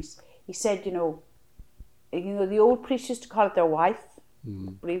the priest, he said, the old priests used to call it their wife,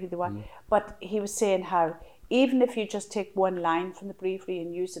 breviary the wife. But he was saying how even if you just take one line from the breviary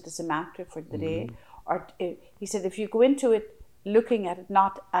and use it as a mantra for the day, or he said if you go into it looking at it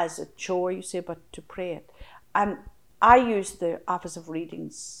not as a chore, you say, but to pray it. And I use the Office of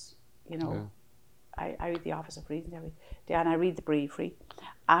Readings, I read the Office of Readings every day, and I read the breviary.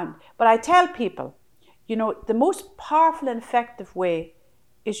 But I tell people, the most powerful and effective way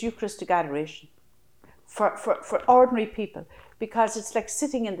is Eucharistic adoration for ordinary people, because it's like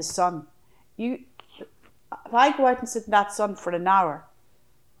sitting in the sun. If I go out and sit in that sun for an hour,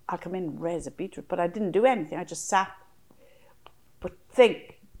 I'll come in and raise a beetroot, but I didn't do anything, I just sat. But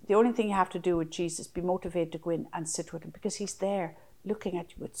think, the only thing you have to do with Jesus, be motivated to go in and sit with him, because he's there looking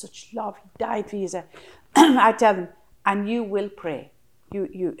at you with such love. He died for you. I tell them, and you will pray.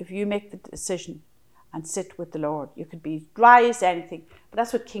 If you make the decision and sit with the Lord, you could be dry as anything. But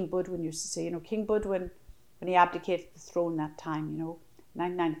that's what King Budwin used to say. King Budwin, when he abdicated the throne that time,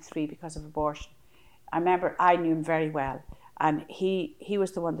 1993, because of abortion. I remember I knew him very well, and he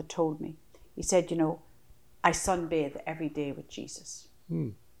was the one that told me. He said, I sunbathe every day with Jesus.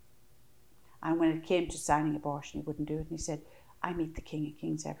 And when it came to signing abortion, he wouldn't do it. And he said, I meet the King of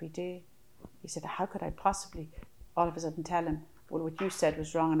Kings every day. He said, how could I possibly all of a sudden tell him, well, what you said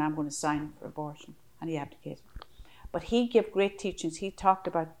was wrong and I'm going to sign for abortion? And he abdicated. But he gave great teachings. He talked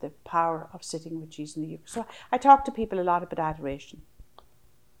about the power of sitting with Jesus in the Eucharist. So I talk to people a lot about adoration.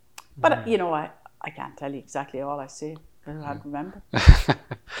 But, I can't tell you exactly all I say, because I don't remember.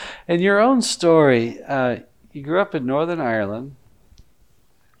 In your own story, you grew up in Northern Ireland.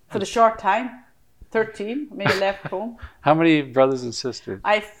 For the short time, 13, maybe left home. How many brothers and sisters?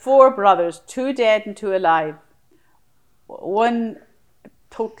 I have 4 brothers, 2 dead and 2 alive. One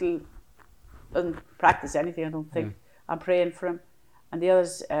total doesn't practice anything, I don't think. I'm praying for him. And the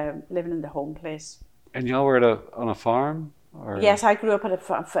others living in the home place. And y'all were on a farm? Or? Yes, I grew up at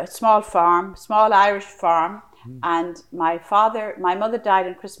a small farm, small Irish farm. And my mother died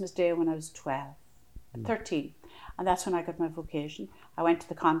on Christmas Day when I was 13. And that's when I got my vocation. I went to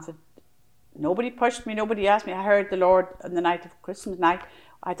the convent. Nobody pushed me, nobody asked me. I heard the Lord on the night of Christmas night.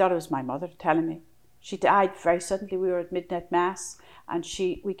 I thought it was my mother telling me. She died very suddenly. We were at midnight mass, and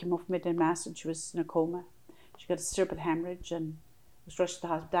we came up midnight mass, and she was in a coma. She got a cerebral hemorrhage and was rushed to the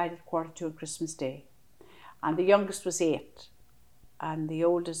hospital, died at 2:15 on Christmas Day. And the youngest was 8, and the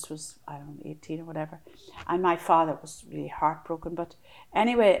oldest was, 18 or whatever. And my father was really heartbroken. But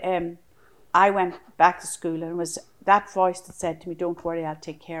anyway, I went back to school, and it was that voice that said to me, don't worry, I'll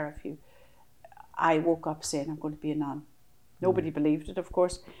take care of you. I woke up saying, I'm going to be a nun. Nobody believed it, of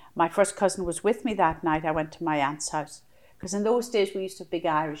course. My first cousin was with me that night. I went to my aunt's house. Because in those days, we used to have big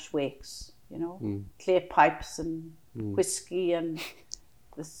Irish wakes, clay pipes and whiskey and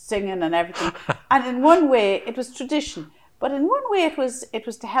the singing and everything. And in one way, it was tradition. But in one way, it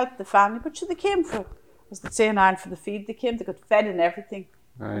was to help the family. But they came for, as they say in Ireland, for the feed. They got fed and everything.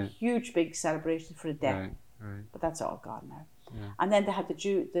 Right. A huge, big celebration for a death. Right. But that's all gone now. Yeah. And then they had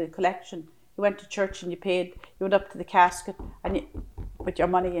the collection. You went to church and you paid. You went up to the casket and you put your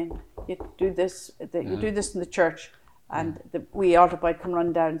money in. You do this. You do this in the church, and the wee altar boy come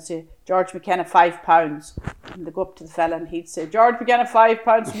run down and say, George McKenna, £5. And they go up to the fella and he'd say, George McKenna, £5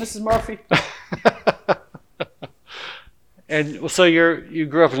 from Mrs. Murphy. And so you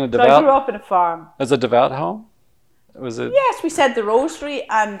grew up in a devout. So I grew up in a farm. As a devout home? Was it? Yes, we said the rosary,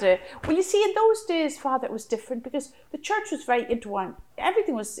 and well, you see, in those days, Father, it was different because the church was very intertwined.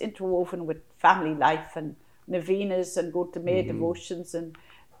 Everything was interwoven with family life and novenas and go to May devotions, and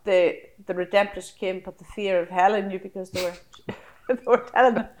the Redemptorists came, put the fear of hell in you because they were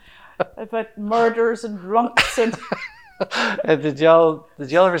telling them about murders and drunks and. And did y'all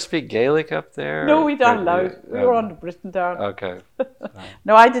ever speak Gaelic up there? No, we don't allowed. We were under Britain down. Okay.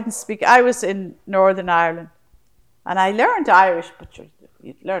 No, I didn't speak. I was in Northern Ireland. And I learned Irish, but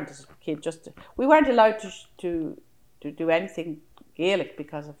you learned as a kid. We weren't allowed to do anything Gaelic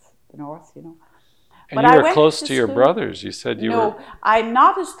because of the North, And but you I were went close to to your school. brothers. You said you were. No, I'm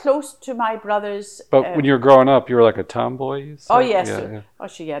not as close to my brothers. But when you were growing up, you were like a tomboy. You said? Oh yes,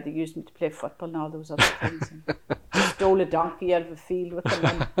 Yeah. They used me to play football and all those other things. And stole a donkey out of a field with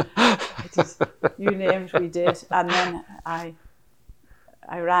them. And you name it, we did. And then I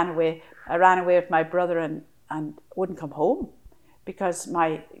ran away. I ran away with my brother and wouldn't come home because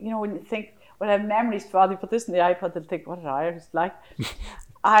when you think, when I have memories, Father, put this in the iPod, they'll think, what are Irish like?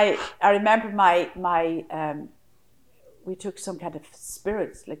 I remember we took some kind of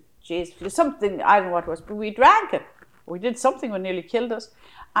spirits, like something, I don't know what it was, but we drank it. We did something that nearly killed us.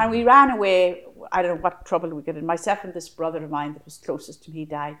 And we ran away. I don't know what trouble we got in. Myself and this brother of mine that was closest to me, he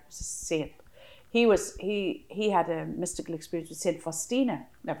died. He was a saint. he had a mystical experience with Saint Faustina.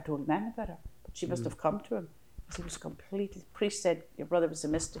 Never told him anything about her, but she must have come to him. He was completely, the priest said, your brother was a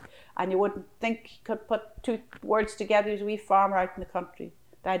mystic. And you wouldn't think he could put two words together. He was a wee farmer out in the country.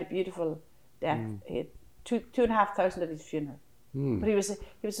 Died a beautiful death. He had 2,500 at his funeral. But he was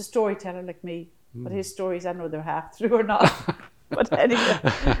a storyteller like me. But his stories, I don't know they're half true or not. But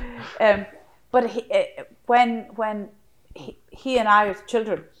anyway. But when he and I were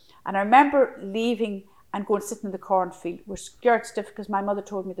children, and I remember leaving and going sitting in the cornfield. We're scared stiff because my mother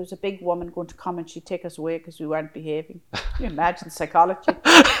told me there was a big woman going to come and she'd take us away because we weren't behaving. Can you imagine psychology?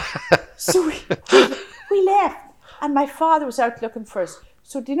 So we left, and my father was out looking for us.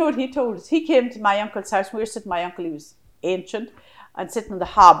 So do you know what he told us? He came to my uncle's house. We were sitting, my uncle, he was ancient, and sitting in the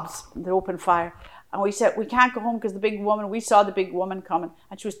hobs, in the open fire. And we said, we can't go home because the big woman, we saw the big woman coming.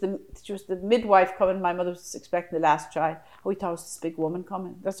 And she was the midwife coming. My mother was expecting the last child. And we thought it was this big woman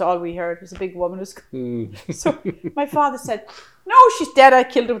coming. That's all we heard, was a big woman was coming. So my father said, no, she's dead. I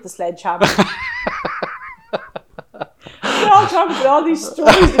killed her with a sledgehammer. We're all talking about all these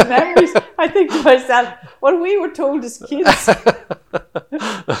stories and memories. I think to myself, what we were told as kids.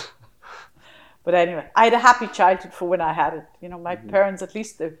 But anyway, I had a happy childhood for when I had it. You know, my parents, at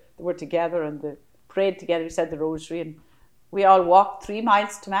least they were together and they prayed together. We said the rosary, and we all walked 3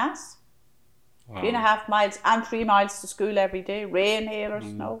 miles to Mass. Wow. 3.5 miles and 3 miles to school every day, rain, hail or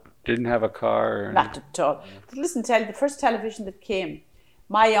snow. Didn't have a car? Or not at all. But listen, tell you, the first television that came,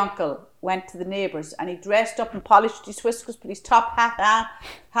 my uncle went to the neighbours and he dressed up and polished his whiskers, put his top hat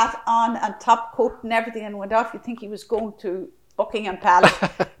on and top coat and everything, and went off. You'd think he was going to Buckingham Palace.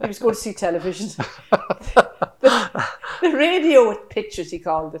 He was going to see television. the radio with pictures, he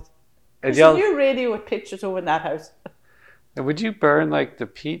called it. There's a new radio with pictures over in that house. Would you burn like the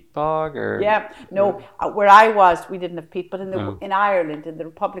peat bog or? Yeah, no. Where I was, we didn't have peat, but in Ireland, in the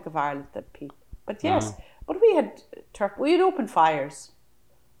Republic of Ireland, they had peat. But yes, but we had we had open fires,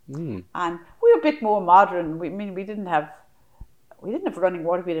 and we were a bit more modern. We didn't have running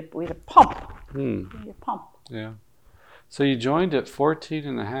water. We had a pump. We had a pump. Yeah. So you joined at 14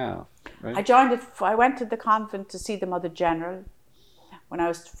 and a half, right? I went to the convent to see the Mother General when I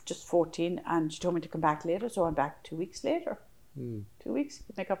was just 14, and she told me to come back later, so I went back 2 weeks later. 2 weeks,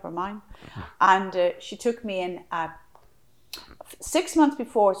 to make up her mind. And she took me in at 6 months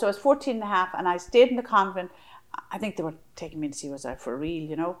before, so I was 14 and a half, and I stayed in the convent. I think they were taking me to see was I for real,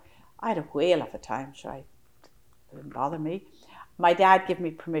 you know. I had a whale of a time, so it didn't bother me. My dad gave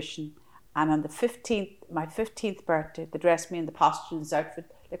me permission, and on my 15th birthday, they dressed me in the postulant's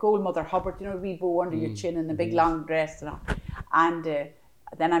outfit, like old Mother Hubbard, you know, a wee bow under your chin and a big long dress and all. And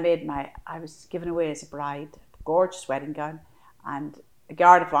then I was given away as a bride, a gorgeous wedding gown, and a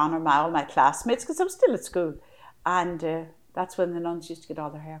guard of honour, all my classmates, because I was still at school. And that's when the nuns used to get all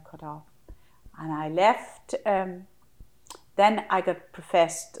their hair cut off. And I left, then I got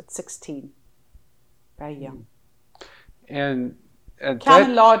professed at 16, very young. And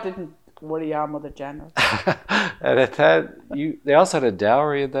canon law didn't worry our Mother General. And at that, they also had a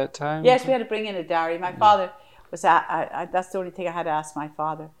dowry at that time? Yes, we had to bring in a dowry. My father was, that's the only thing I had to ask my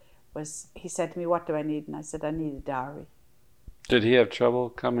father, was he said to me, what do I need? And I said, I need a dowry. Did he have trouble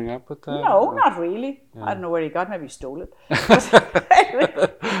coming up with that? No, not really. Yeah. I don't know where he got it. Maybe he stole it. But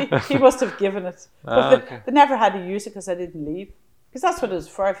anyway, he must have given it. But they never had to use it because I didn't leave. Because that's what it was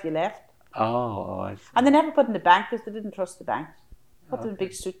for if you left. Oh, I see. And they never put in the bank because they didn't trust the banks. Put them in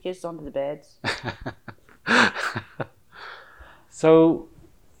big suitcases under the beds. So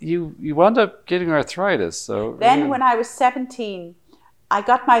you wound up getting arthritis. So then when I was 17, I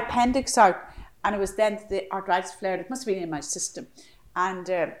got my appendix out, and it was then the arthritis flared. It must have been in my system. And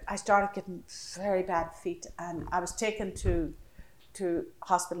I started getting very bad feet, and I was taken to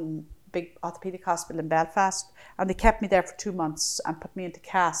hospital, big orthopaedic hospital in Belfast, and they kept me there for 2 months and put me into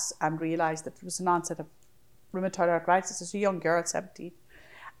CAS and realised that it was an onset of rheumatoid arthritis as a young girl, 17.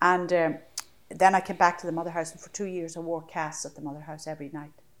 And then I came back to the Mother House, and for 2 years I wore casts at the Mother House every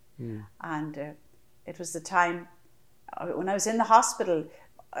night. And it was the time when I was in the hospital,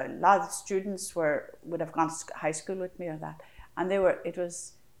 a lot of the students would have gone to high school with me or that, and it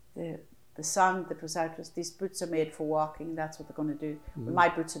was the song that was out was, these boots are made for walking, that's what they're going to do. But my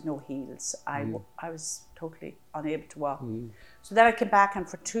boots had no heels. I was totally unable to walk. So then I came back, and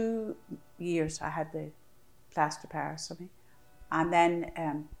for 2 years I had the plaster Paris on me, and then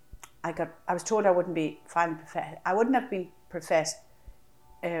I was told I wouldn't be finally professed. I wouldn't have been professed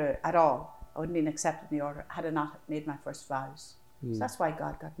at all. I wouldn't have been accepted in the order had I not made my first vows. So that's why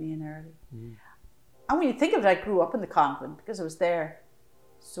God got me in early. And when you think of it, I grew up in the convent because I was there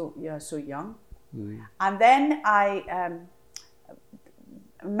so young. And then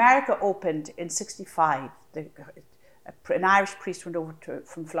America opened in '65. An Irish priest went over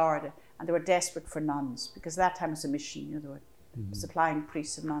from Florida, and they were desperate for nuns because at that time it was a mission. You know, they were supplying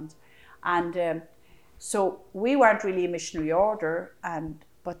priests and nuns, and so we weren't really a missionary order,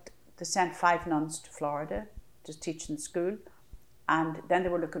 but they sent 5 nuns to Florida to teach in school, and then they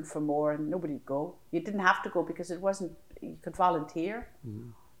were looking for more, and nobody would go. You didn't have to go because it wasn't. You could volunteer.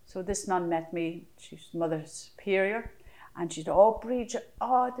 So this nun met me. She's Mother Superior. And she said, "Oh, Bridge,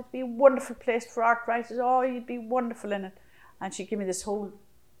 it'd be a wonderful place for arthritis. Oh, you'd be wonderful in it." And she gave me this whole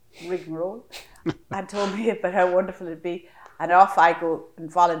rigmarole and told me about how wonderful it'd be. And off I go and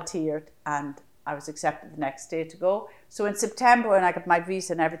volunteered, and I was accepted the next day to go. So in September, when I got my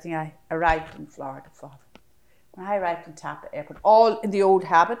visa and everything, I arrived in Florida, Father. When I arrived in Tampa Airport, all in the old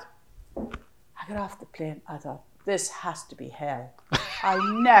habit, I got off the plane. I thought, this has to be hell. I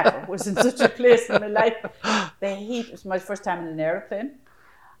never was in such a place in my life. The heat, it was my first time in an aeroplane.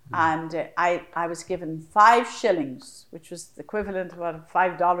 And I was given 5 shillings, which was the equivalent of about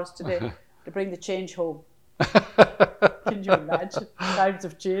 $5 today, to bring the change home. Can you imagine? Times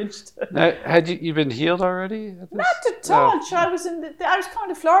have changed. Now, had you been healed already? Not at all. Sure, I was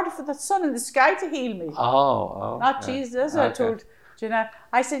coming to Florida for the sun in the sky to heal me. Not Jesus. I told Gina.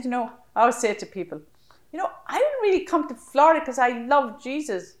 I said, I always say to people, I didn't really come to Florida because I love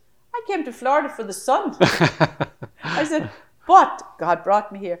Jesus. I came to Florida for the sun. I said, but God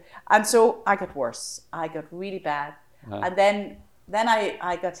brought me here. And so I got worse. I got really bad. And then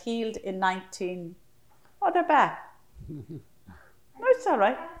I got healed in 19... Oh, they're back. No, it's all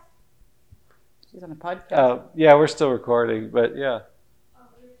right. She's on a podcast. Yeah, we're still recording, but yeah.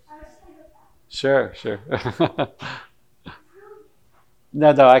 Sure.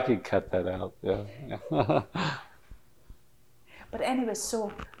 No, I could cut that out. Yeah. But anyway,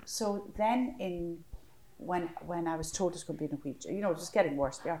 so then when I was told it's going to be in a wheelchair, it was getting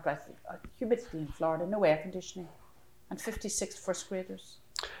worse. The arthritis, humidity in Florida, no air conditioning, and 56 first graders,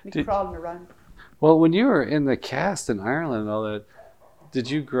 crawling around. Well, when you were in the cast in Ireland and all that, did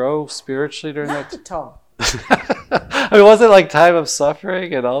you grow spiritually during that? Not at all. I mean, was it like time of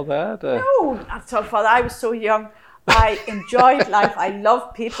suffering and all that? No, not at all, Father. I was so young. I enjoyed life. I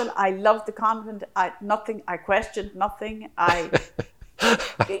loved people. I loved the convent. I questioned nothing.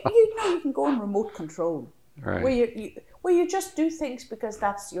 You can go in remote control, right, where you just do things because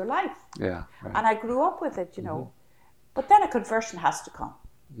that's your life. Yeah, right. And I grew up with it, But then a conversion has to come.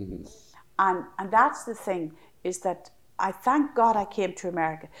 Mm-hmm. And that's the thing, is that I thank God I came to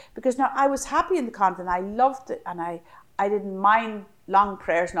America, because now I was happy in the convent. I loved it, and I didn't mind long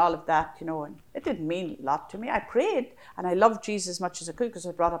prayers and all of that, and it didn't mean a lot to me. I prayed, and I loved Jesus as much as I could because I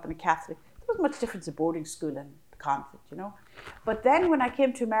was brought up in a Catholic. There wasn't much difference in boarding school and the convent, But then when I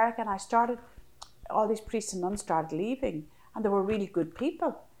came to America and I started, all these priests and nuns started leaving, and they were really good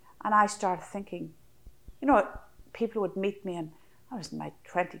people. And I started thinking, people would meet me, and I was in my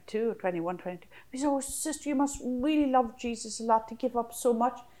 22 or 21, 22. They said, "Oh, sister, you must really love Jesus a lot to give up so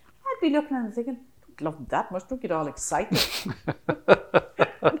much." I'd be looking at them thinking, "Don't love him that much, don't get all excited."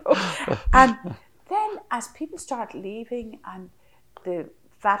 And then as people started leaving and the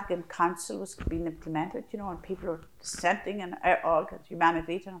Vatican Council was being implemented, and people were dissenting and all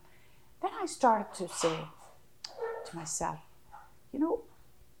humanity, then I started to say to myself,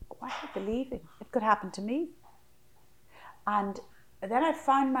 why are they leaving? It could happen to me. And then I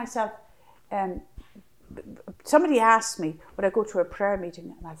found myself, somebody asked me, would I go to a prayer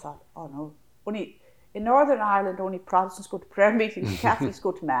meeting? And I thought, oh no, only in Northern Ireland, only Protestants go to prayer meetings, Catholics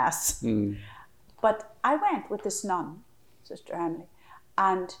go to Mass. But I went with this nun, Sister Emily,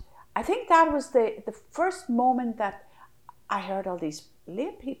 and I think that was the first moment that I heard all these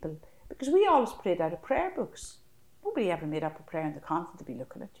lay people, because we always prayed out of prayer books. Nobody ever made up a prayer in the convent to be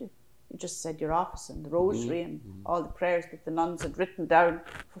looking at you. You just said your office and the rosary and all the prayers that the nuns had written down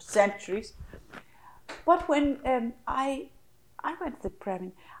for centuries. But when I went to the prayer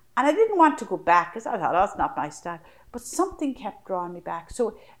meeting, and I didn't want to go back because I thought, that's not my style. But something kept drawing me back.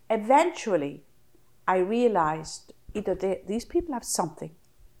 So eventually I realized either these people have something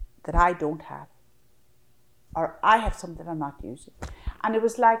that I don't have, or I have something I'm not using. And it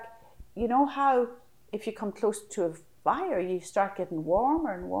was like, how if you come close to a fire, you start getting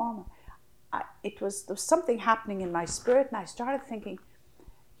warmer and warmer. There was something happening in my spirit, and I started thinking,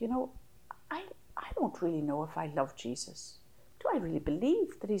 I don't really know if I love Jesus. Do I really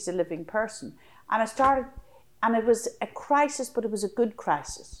believe that he's a living person? And it was a crisis, but it was a good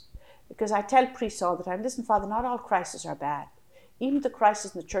crisis. Because I tell priests all the time, listen, Father, not all crises are bad. Even the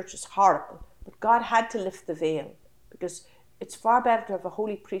crisis in the church is horrible, but God had to lift the veil, because it's far better to have a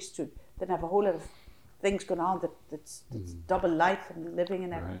holy priesthood than have a whole lot of things going on that's double life and living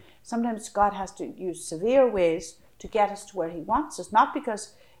and everything. Right. Sometimes God has to use severe ways to get us to where he wants us, not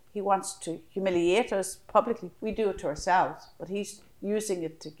because he wants to humiliate us publicly. We do it to ourselves, but he's using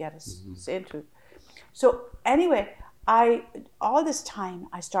it to get us into it. So anyway, all this time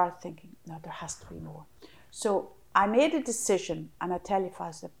I started thinking, no, there has to be more. So I made a decision, and I tell you, it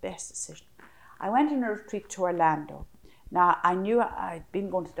was the best decision. I went on a retreat to Orlando. Now, I knew I'd been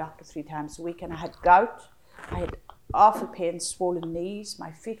going to the doctor 3 times a week, and I had gout. I had awful pain, swollen knees.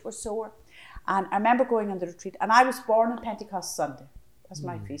 My feet were sore. And I remember going on the retreat, and I was born on Pentecost Sunday. That's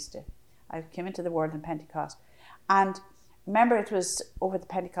my feast day. I came into the world on Pentecost. And remember, it was over the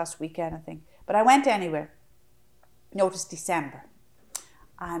Pentecost weekend, I think. But I went anyway. No, it was December.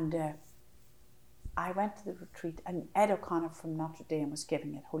 And I went to the retreat, and Ed O'Connor from Notre Dame was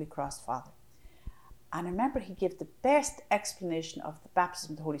giving it, Holy Cross Father. And I remember he gave the best explanation of the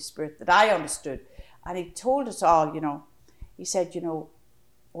baptism of the Holy Spirit that I understood. And he told us all, he said,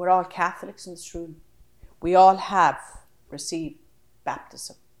 we're all Catholics in this room. We all have received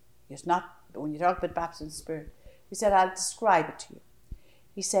baptism. It's not, when you talk about baptism of the Spirit, he said, I'll describe it to you.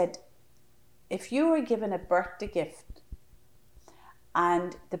 He said, if you were given a birthday gift,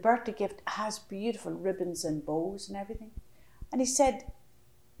 and the birthday gift has beautiful ribbons and bows and everything, and he said,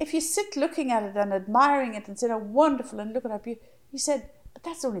 if you sit looking at it and admiring it and saying, oh, wonderful, and look at how beautiful, he said, but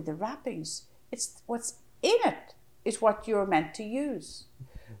that's only the wrappings. It's what's in it is what you're meant to use.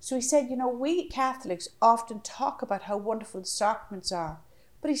 So he said, we Catholics often talk about how wonderful the sacraments are,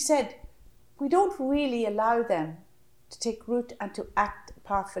 but he said, we don't really allow them to take root and to act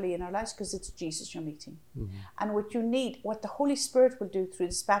powerfully in our lives because it's Jesus you're meeting. Mm-hmm. And what you need, what the Holy Spirit will do through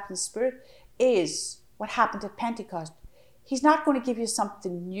this baptism of the Spirit is what happened at Pentecost. He's not going to give you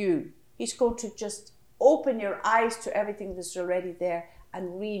something new. He's going to just open your eyes to everything that's already there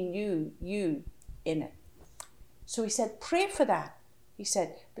and renew you in it. So he said, pray for that. He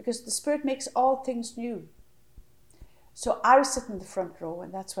said, because the Spirit makes all things new. So I was sitting in the front row,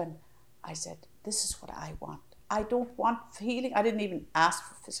 and that's when I said, this is what I want. I don't want healing. I didn't even ask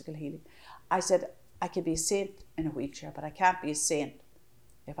for physical healing. I said, I can be a saint in a wheelchair, but I can't be a saint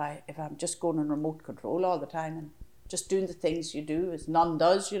if I'm just going on remote control all the time and just doing the things you do as none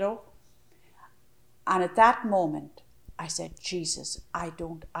does, And at that moment, I said, Jesus, I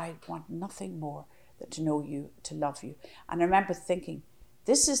want nothing more than to know you, to love you. And I remember thinking,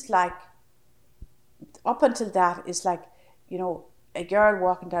 this is like, up until that, is like, a girl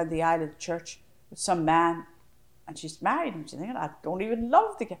walking down the aisle of the church with some man, and she's married, and she's thinking, I don't even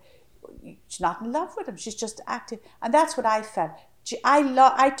love the guy. She's not in love with him. She's just acting. And that's what I felt.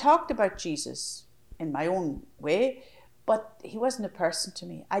 I talked about Jesus in my own way, but he wasn't a person to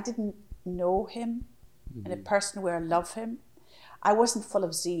me. I didn't know him in a person where I love him. I wasn't full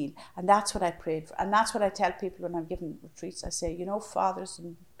of zeal, and that's what I prayed for. And that's what I tell people when I'm giving retreats. I say, fathers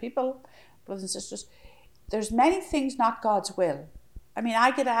and people, brothers and sisters, there's many things not God's will. I mean,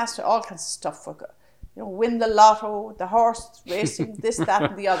 I get asked for all kinds of stuff for, win the lotto, the horse racing, this, that,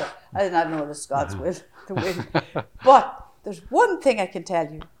 and the other. I don't know this is God's will to win. But there's one thing I can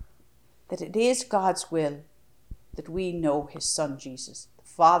tell you, that it is God's will that we know his son Jesus. The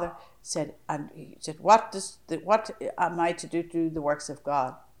Father said, and he said, what am I to do the works of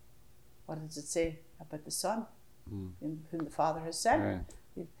God? What does it say about the Son, whom the Father has sent?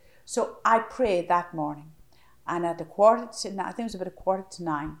 Right. So I prayed that morning, and at 8:45, I think it was about 8:45,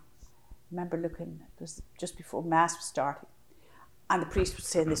 I remember looking, it was just before Mass was starting, and the priest was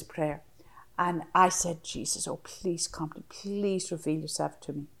saying this prayer, and I said, Jesus, oh please come to me, please reveal yourself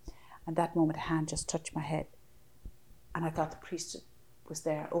to me. And that moment a hand just touched my head, and I thought the priest was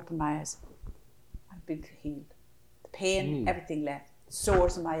there, opened my eyes, I'd been healed. The pain, everything left,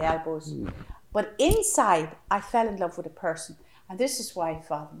 sores in my elbows. But inside, I fell in love with a person. And this is why,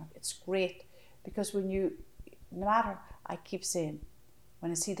 Father Mark, it's great, because when no matter, I keep saying,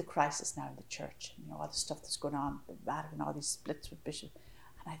 when I see the crisis now in the church, all the stuff that's going on, the Vatican, all these splits with bishops,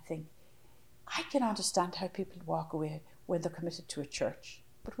 and I think, I can understand how people walk away when they're committed to a church.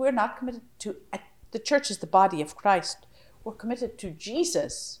 But we're not committed to, the church is the body of Christ. We're committed to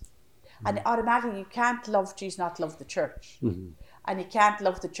Jesus. And automatically you can't love Jesus, not love the church. And you can't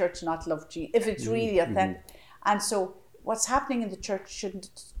love the church, not love Jesus, if it's really authentic. And so what's happening in the church shouldn't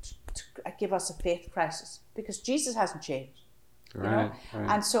give us a faith crisis, because Jesus hasn't changed. Right.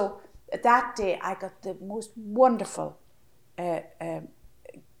 And so that day I got the most wonderful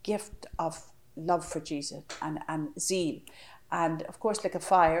gift of love for Jesus and zeal. And of course, like a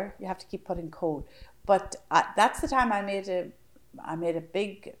fire, you have to keep putting coal. But that's the time I made a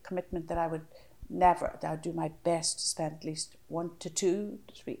big commitment that I would do my best to spend at least 1 to 2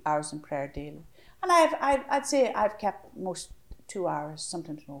 to 3 hours in prayer daily. And I'd say I've kept most 2 hours,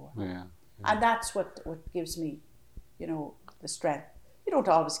 sometimes more. Yeah. And that's what gives me, the strength. You don't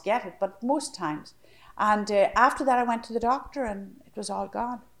always get it, but most times. And after that, I went to the doctor, and it was all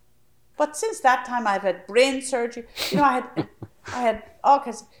gone. But since that time, I've had brain surgery. I had all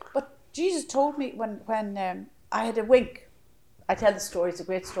kinds. But Jesus told me when I had a wink. I tell the story; it's a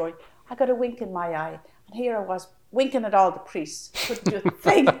great story. I got a wink in my eye, and here I was winking at all the priests. Couldn't do a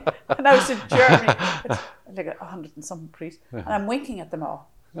thing. And I was in Germany, like 100 and something priests, and I'm winking at them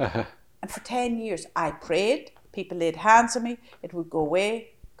all. And for 10 years, I prayed. People laid hands on me. It would go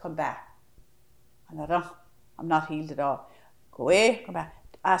away, come back. And I thought, I'm not healed at all. Go away, come back.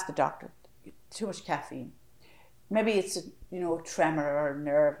 Ask the doctor. Too much caffeine. Maybe it's a tremor or a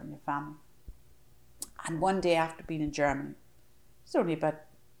nerve in your family. And one day after being in Germany, it's only about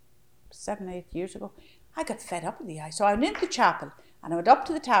 7, 8 years ago, I got fed up with the eye. So I went into the chapel and I went up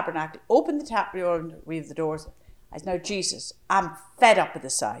to the tabernacle, opened the tabernacle and read the doors. I said, now Jesus, I'm fed up with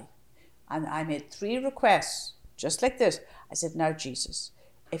this eye. And I made 3 requests, just like this. I said, now Jesus,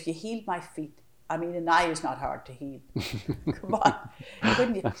 if you heal my feet, an eye is not hard to heal. Come on.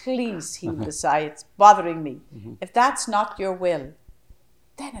 Couldn't you please heal this eye? It's bothering me. If that's not your will,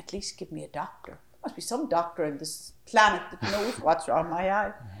 then at least give me a doctor. There must be some doctor on this planet that knows what's wrong with my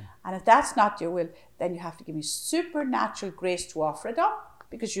eye. And if that's not your will, then you have to give me supernatural grace to offer it up,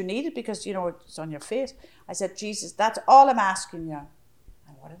 because you need it, because, it's on your face. I said, Jesus, that's all I'm asking you.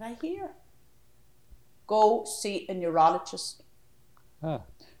 And what did I hear? Go see a neurologist. Oh.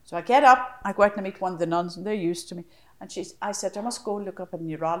 So I get up, I go out and meet one of the nuns, and they're used to me. And I said, I must go look up a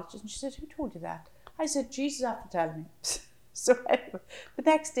neurologist. And she said, who told you that? I said, Jesus after telling me. So anyway, the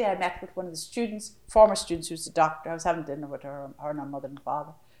next day I met with one of the students, former students who's a doctor. I was having dinner with her and her mother and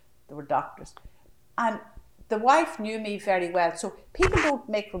father. They were doctors. And the wife knew me very well. So people don't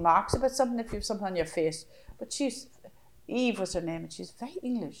make remarks about something if you have something on your face. But Eve was her name, and she's very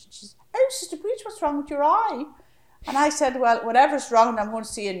English. She says, oh, Sister Breach, what's wrong with your eye? And I said, well, whatever's wrong, I'm going to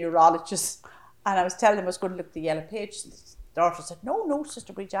see a neurologist. And I was telling him I was going to look at the yellow page. The daughter said, no,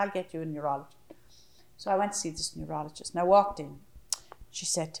 Sister Breach, I'll get you a neurologist. So I went to see this neurologist, and I walked in. She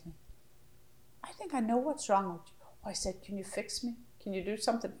said to me, I think I know what's wrong with you. I said, can you fix me? Can you do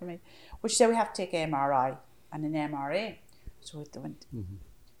something for me? Well, she said, we have to take an MRI and an MRA. So they went.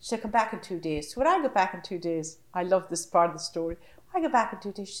 She said, come back in 2 days. So when I go back in 2 days, I love this part of the story. I go back in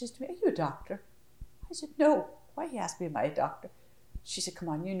 2 days. She says to me, are you a doctor? I said, no. Why he asked me, am I a doctor? She said, come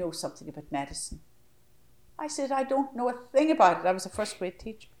on, you know something about medicine. I said, I don't know a thing about it. I was a first grade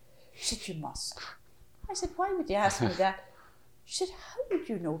teacher. She said, you must. I said, why would you ask me that? She said, how would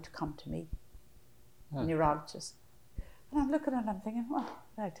you know to come to me? A neurologist. And I'm looking at her and I'm thinking, well,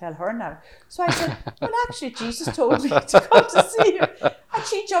 I tell her now. So I said, well, actually, Jesus told me to come to see you. And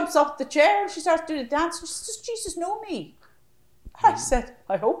she jumps off the chair and she starts doing a dance. And she says, does Jesus know me? I said,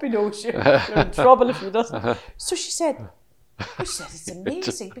 I hope he knows you. You're in trouble if he doesn't. So she said, it's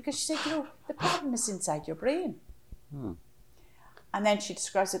amazing, because she said, the problem is inside your brain. And then she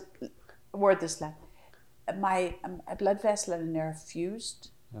describes it, word this line. A blood vessel and a nerve fused,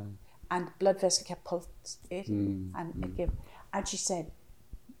 and blood vessel kept pulsating, and it gave. And she said,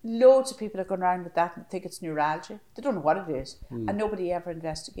 loads of people are going around with that and think it's neuralgia. They don't know what it is, and nobody ever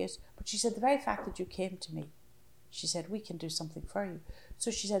investigates. But she said, the very fact that you came to me, she said, we can do something for you.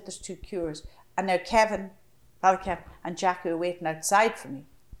 So she said, there's 2 cures. And now Father Kevin and Jackie are waiting outside for me.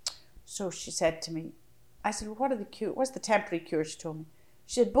 So she said to me, I said, well, what are the cure? What's the temporary cure? She told me.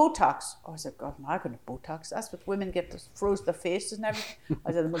 She said, Botox. Oh, I said, God, am I going to Botox? That's what women get to froze their faces and everything.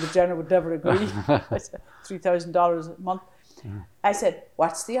 I said, the Mother General would never agree. I said, $3,000 a month. I said,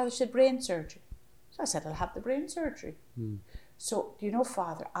 what's the other? She said, brain surgery. So I said, I'll have the brain surgery. So, do you know,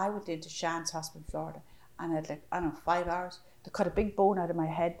 Father, I went into Shands Hospital in Florida, and I had 5 hours. They cut a big bone out of my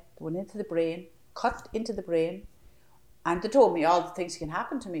head. They went into the brain, cut into the brain, and they told me all the things that can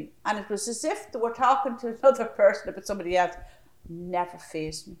happen to me. And it was as if they were talking to another person about somebody else. Never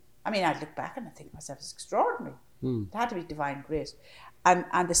fazed me. I look back and I think to myself, it's extraordinary. It had to be divine grace. And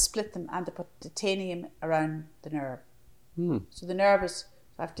they split them and they put titanium around the nerve. So the nerve is,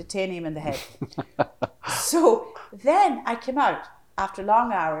 I have titanium in the head. So then I came out after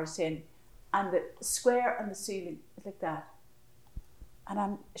long hours in, and the square on the ceiling is like that.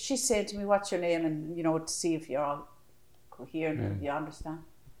 And she's saying to me, what's your name? And, to see if you're all coherent, if you understand.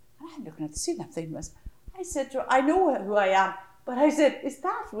 And I'm looking at the ceiling, I'm thinking, I said to her, I know who I am, but I said, is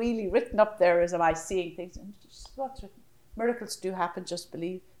that really written up there, as am I seeing things? And she's, what's written? Miracles do happen, just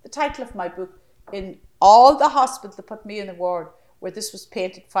believe. The title of my book, in all the hospitals that put me in the ward, where this was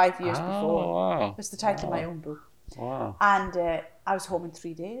painted 5 years before, wow. was the title of my own book. Wow. And I was home in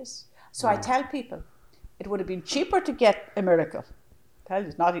 3 days. So I tell people, it would have been cheaper to get a miracle. I tell you,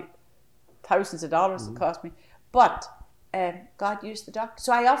 it's not thousands of dollars it cost me. But God used the doctor.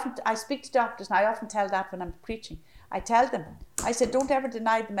 So I speak to doctors, and I often tell that when I'm preaching. I tell them, I said, don't ever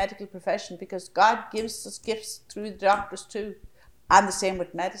deny the medical profession, because God gives us gifts through the doctors too. And the same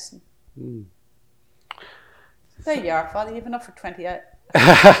with medicine. Mm. There you are, Father. You have enough for 20 years.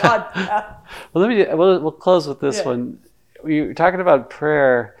 Well, we'll close with this one. You're talking about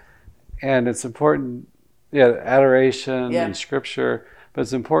prayer, and it's important, adoration and scripture, but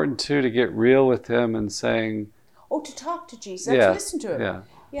it's important too to get real with Him and saying, to talk to Jesus, to listen to Him.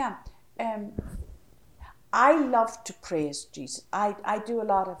 Yeah. I love to praise Jesus. I do a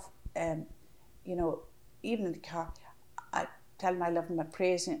lot of, even in the car, I tell Him I love Him by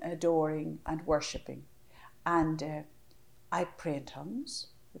praising, adoring, and worshipping. And I pray in tongues,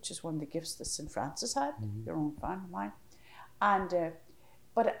 which is one of the gifts that St. Francis had, your own fan of mine. And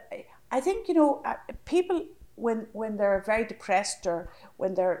but I think, people, when they're very depressed or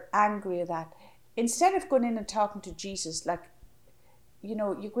when they're angry at that, instead of going in and talking to Jesus, you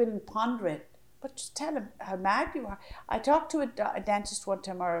go in and ponder it, but just tell Him how mad you are. I talked to a dentist one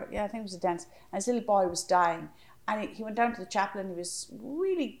time, I think it was a dentist, and his little boy was dying. And he went down to the chapel, and he was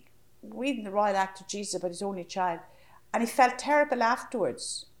really reading the Royal Act of Jesus about his only child. And he felt terrible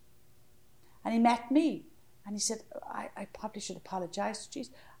afterwards. And he met me. And he said, I probably should apologise to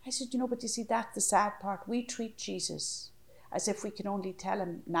Jesus. I said, but you see, that's the sad part. We treat Jesus as if we can only tell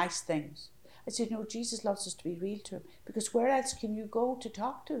Him nice things. I said, Jesus loves us to be real to Him. Because where else can you go to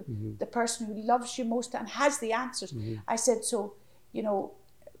talk to the person who loves you most and has the answers? I said, so,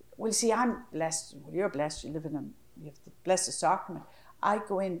 well, see, I'm blessed. Well, you're blessed. You have the Blessed Sacrament. I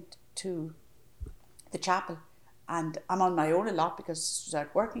go into the chapel, and I'm on my own a lot because she's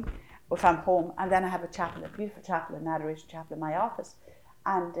out working. But if I'm home, and then I have a beautiful chapel, an adoration chapel in my office.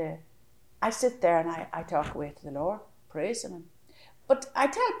 And I sit there and I talk away to the Lord, praising Him. But I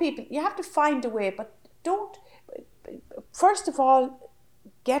tell people, you have to find a way, but first of all,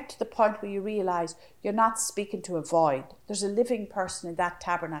 get to the point where you realise you're not speaking to a void. There's a living person in that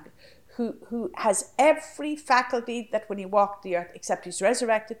tabernacle who has every faculty that when He walked the earth, except He's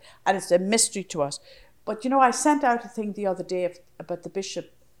resurrected, and it's a mystery to us. But I sent out a thing the other day about the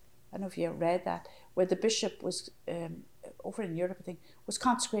bishop. I don't know if you read that, where the bishop was over in Europe, I think, was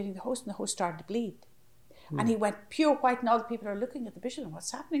consecrating the host, and the host started to bleed. And he went pure white, and all the people are looking at the bishop and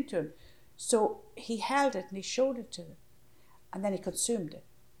what's happening to him. So he held it and he showed it to them, and then he consumed it.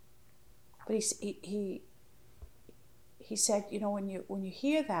 But he said, when you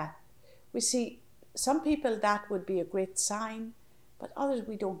hear that, we see some people that would be a great sign, but others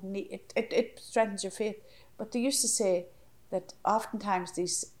we don't need. It strengthens your faith. But they used to say that oftentimes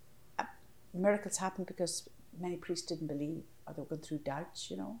these miracles happen because many priests didn't believe, or they were going through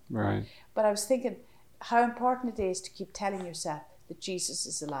doubts, Right. But I was thinking how important it is to keep telling yourself that Jesus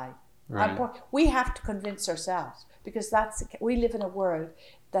is alive. Right. We have to convince ourselves, because we live in a world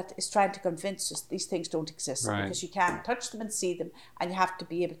that is trying to convince us these things don't exist, right, because you can't touch them and see them, and you have to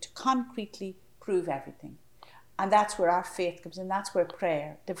be able to concretely prove everything. And that's where our faith comes in. That's where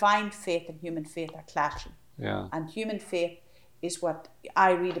prayer, divine faith and human faith are clashing. Yeah. And human faith is what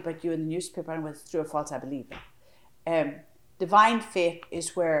I read about you in the newspaper, and whether it's true or false, I believe it. Divine faith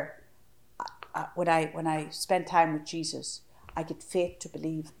is where, when I spend time with Jesus, I get faith to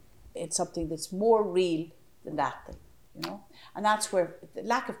believe in something that's more real than that thing, And that's where the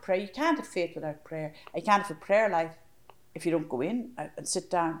lack of prayer, you can't have faith without prayer. You can't have a prayer life if you don't go in and sit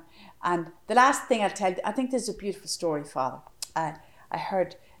down. And the last thing I'll tell you, I think this is a beautiful story, Father. I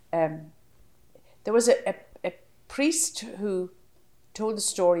heard there was a priest who told the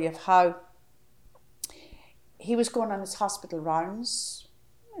story of how he was going on his hospital rounds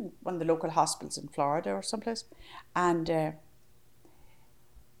in one of the local hospitals in Florida or someplace, and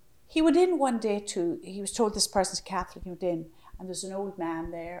he went in one day he was told this person's a Catholic. He went in, and there's an old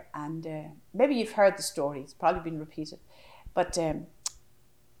man there, and maybe you've heard the story, it's probably been repeated, but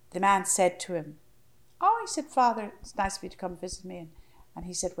the man said to him, he said, "Father, it's nice of you to come visit me." And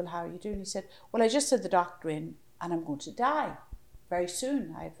he said, "Well, how are you doing?" He said, "Well, I just had the doctor in, and I'm going to die very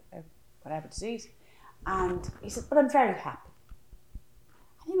soon. I have a disease." And he said, "But I'm very happy."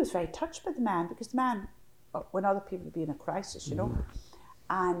 And he was very touched by the man, because the man, when other people would be in a crisis,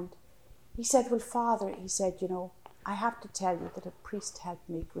 And he said, "Well, Father," he said, "I have to tell you that a priest helped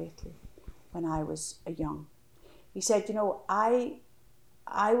me greatly when I was young." He said,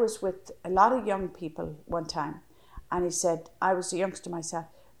 I was with a lot of young people one time, and he said, I was a youngster myself,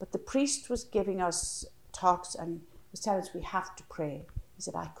 but the priest was giving us talks and was telling us we have to pray. He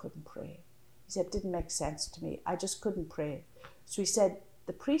said, I couldn't pray. He said, it didn't make sense to me. I just couldn't pray. So he said,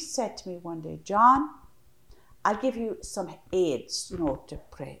 the priest said to me one day, John, I'll give you some aids, to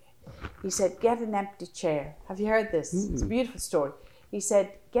pray. He said, get an empty chair. Have you heard this? It's a beautiful story. He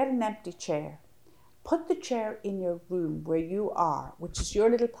said, get an empty chair. Put the chair in your room where you are, which is your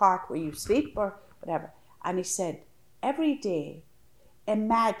little part where you sleep or whatever. And he said, every day,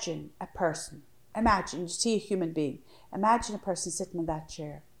 imagine a person. Imagine, you see a human being. Imagine a person sitting in that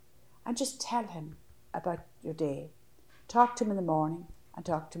chair. And just tell him about your day. Talk to him in the morning and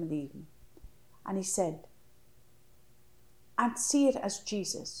talk to him in the evening. And he said, and see it as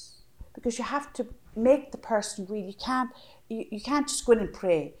Jesus. Because you have to make the person real. You can't just go in and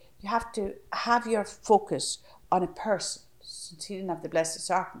pray. You have to have your focus on a person, since he didn't have the Blessed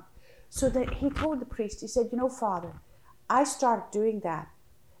Sacrament. So that he told the priest, he said, Father, I started doing that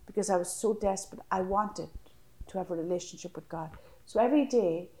because I was so desperate. I wanted to have a relationship with God. So every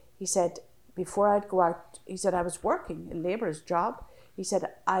day, he said, before I'd go out, he said, I was working a labourer's job. He said,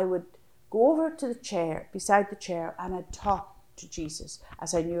 I would go over to the chair, beside the chair, and I'd talk to Jesus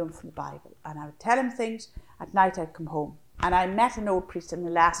as I knew him from the Bible. And I would tell him things. At night, I'd come home. And I met an old priest in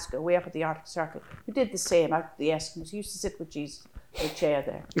Alaska, way up at the Arctic Circle, who did the same out at the Eskimos. He used to sit with Jesus in a chair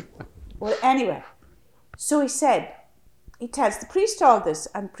there. Well, anyway, so he said, he tells the priest all this,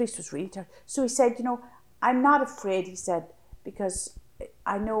 and the priest was really tired. So he said, I'm not afraid, he said, because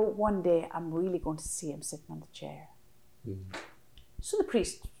I know one day I'm really going to see him sitting on the chair. Mm-hmm. So the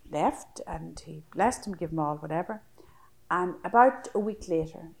priest left, and he blessed him, gave him all whatever. And about a week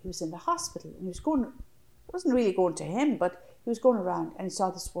later, he was in the hospital, and wasn't really going to him, but he was going around, and he saw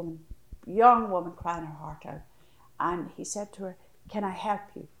this woman, young woman, crying her heart out. And he said to her, can I help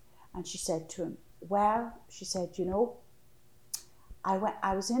you? And she said to him, well, she said,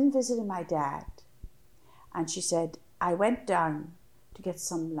 I was in visiting my dad, and she said, I went down to get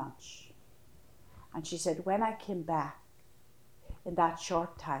some lunch. And she said, when I came back in that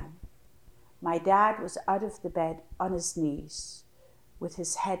short time, my dad was out of the bed on his knees with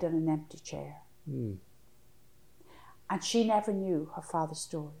his head on an empty chair. Mm. And she never knew her father's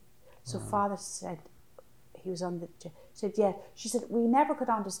story. So father said, he was on the chair. Said, yeah. She said, we never could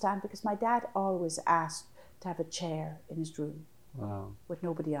understand because my dad always asked to have a chair in his room with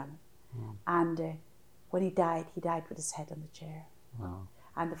nobody on it. Wow. And when he died with his head on the chair. Wow.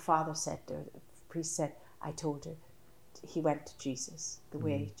 And the father said, the priest said, I told her, he went to Jesus, the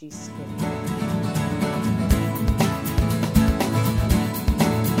way Jesus came.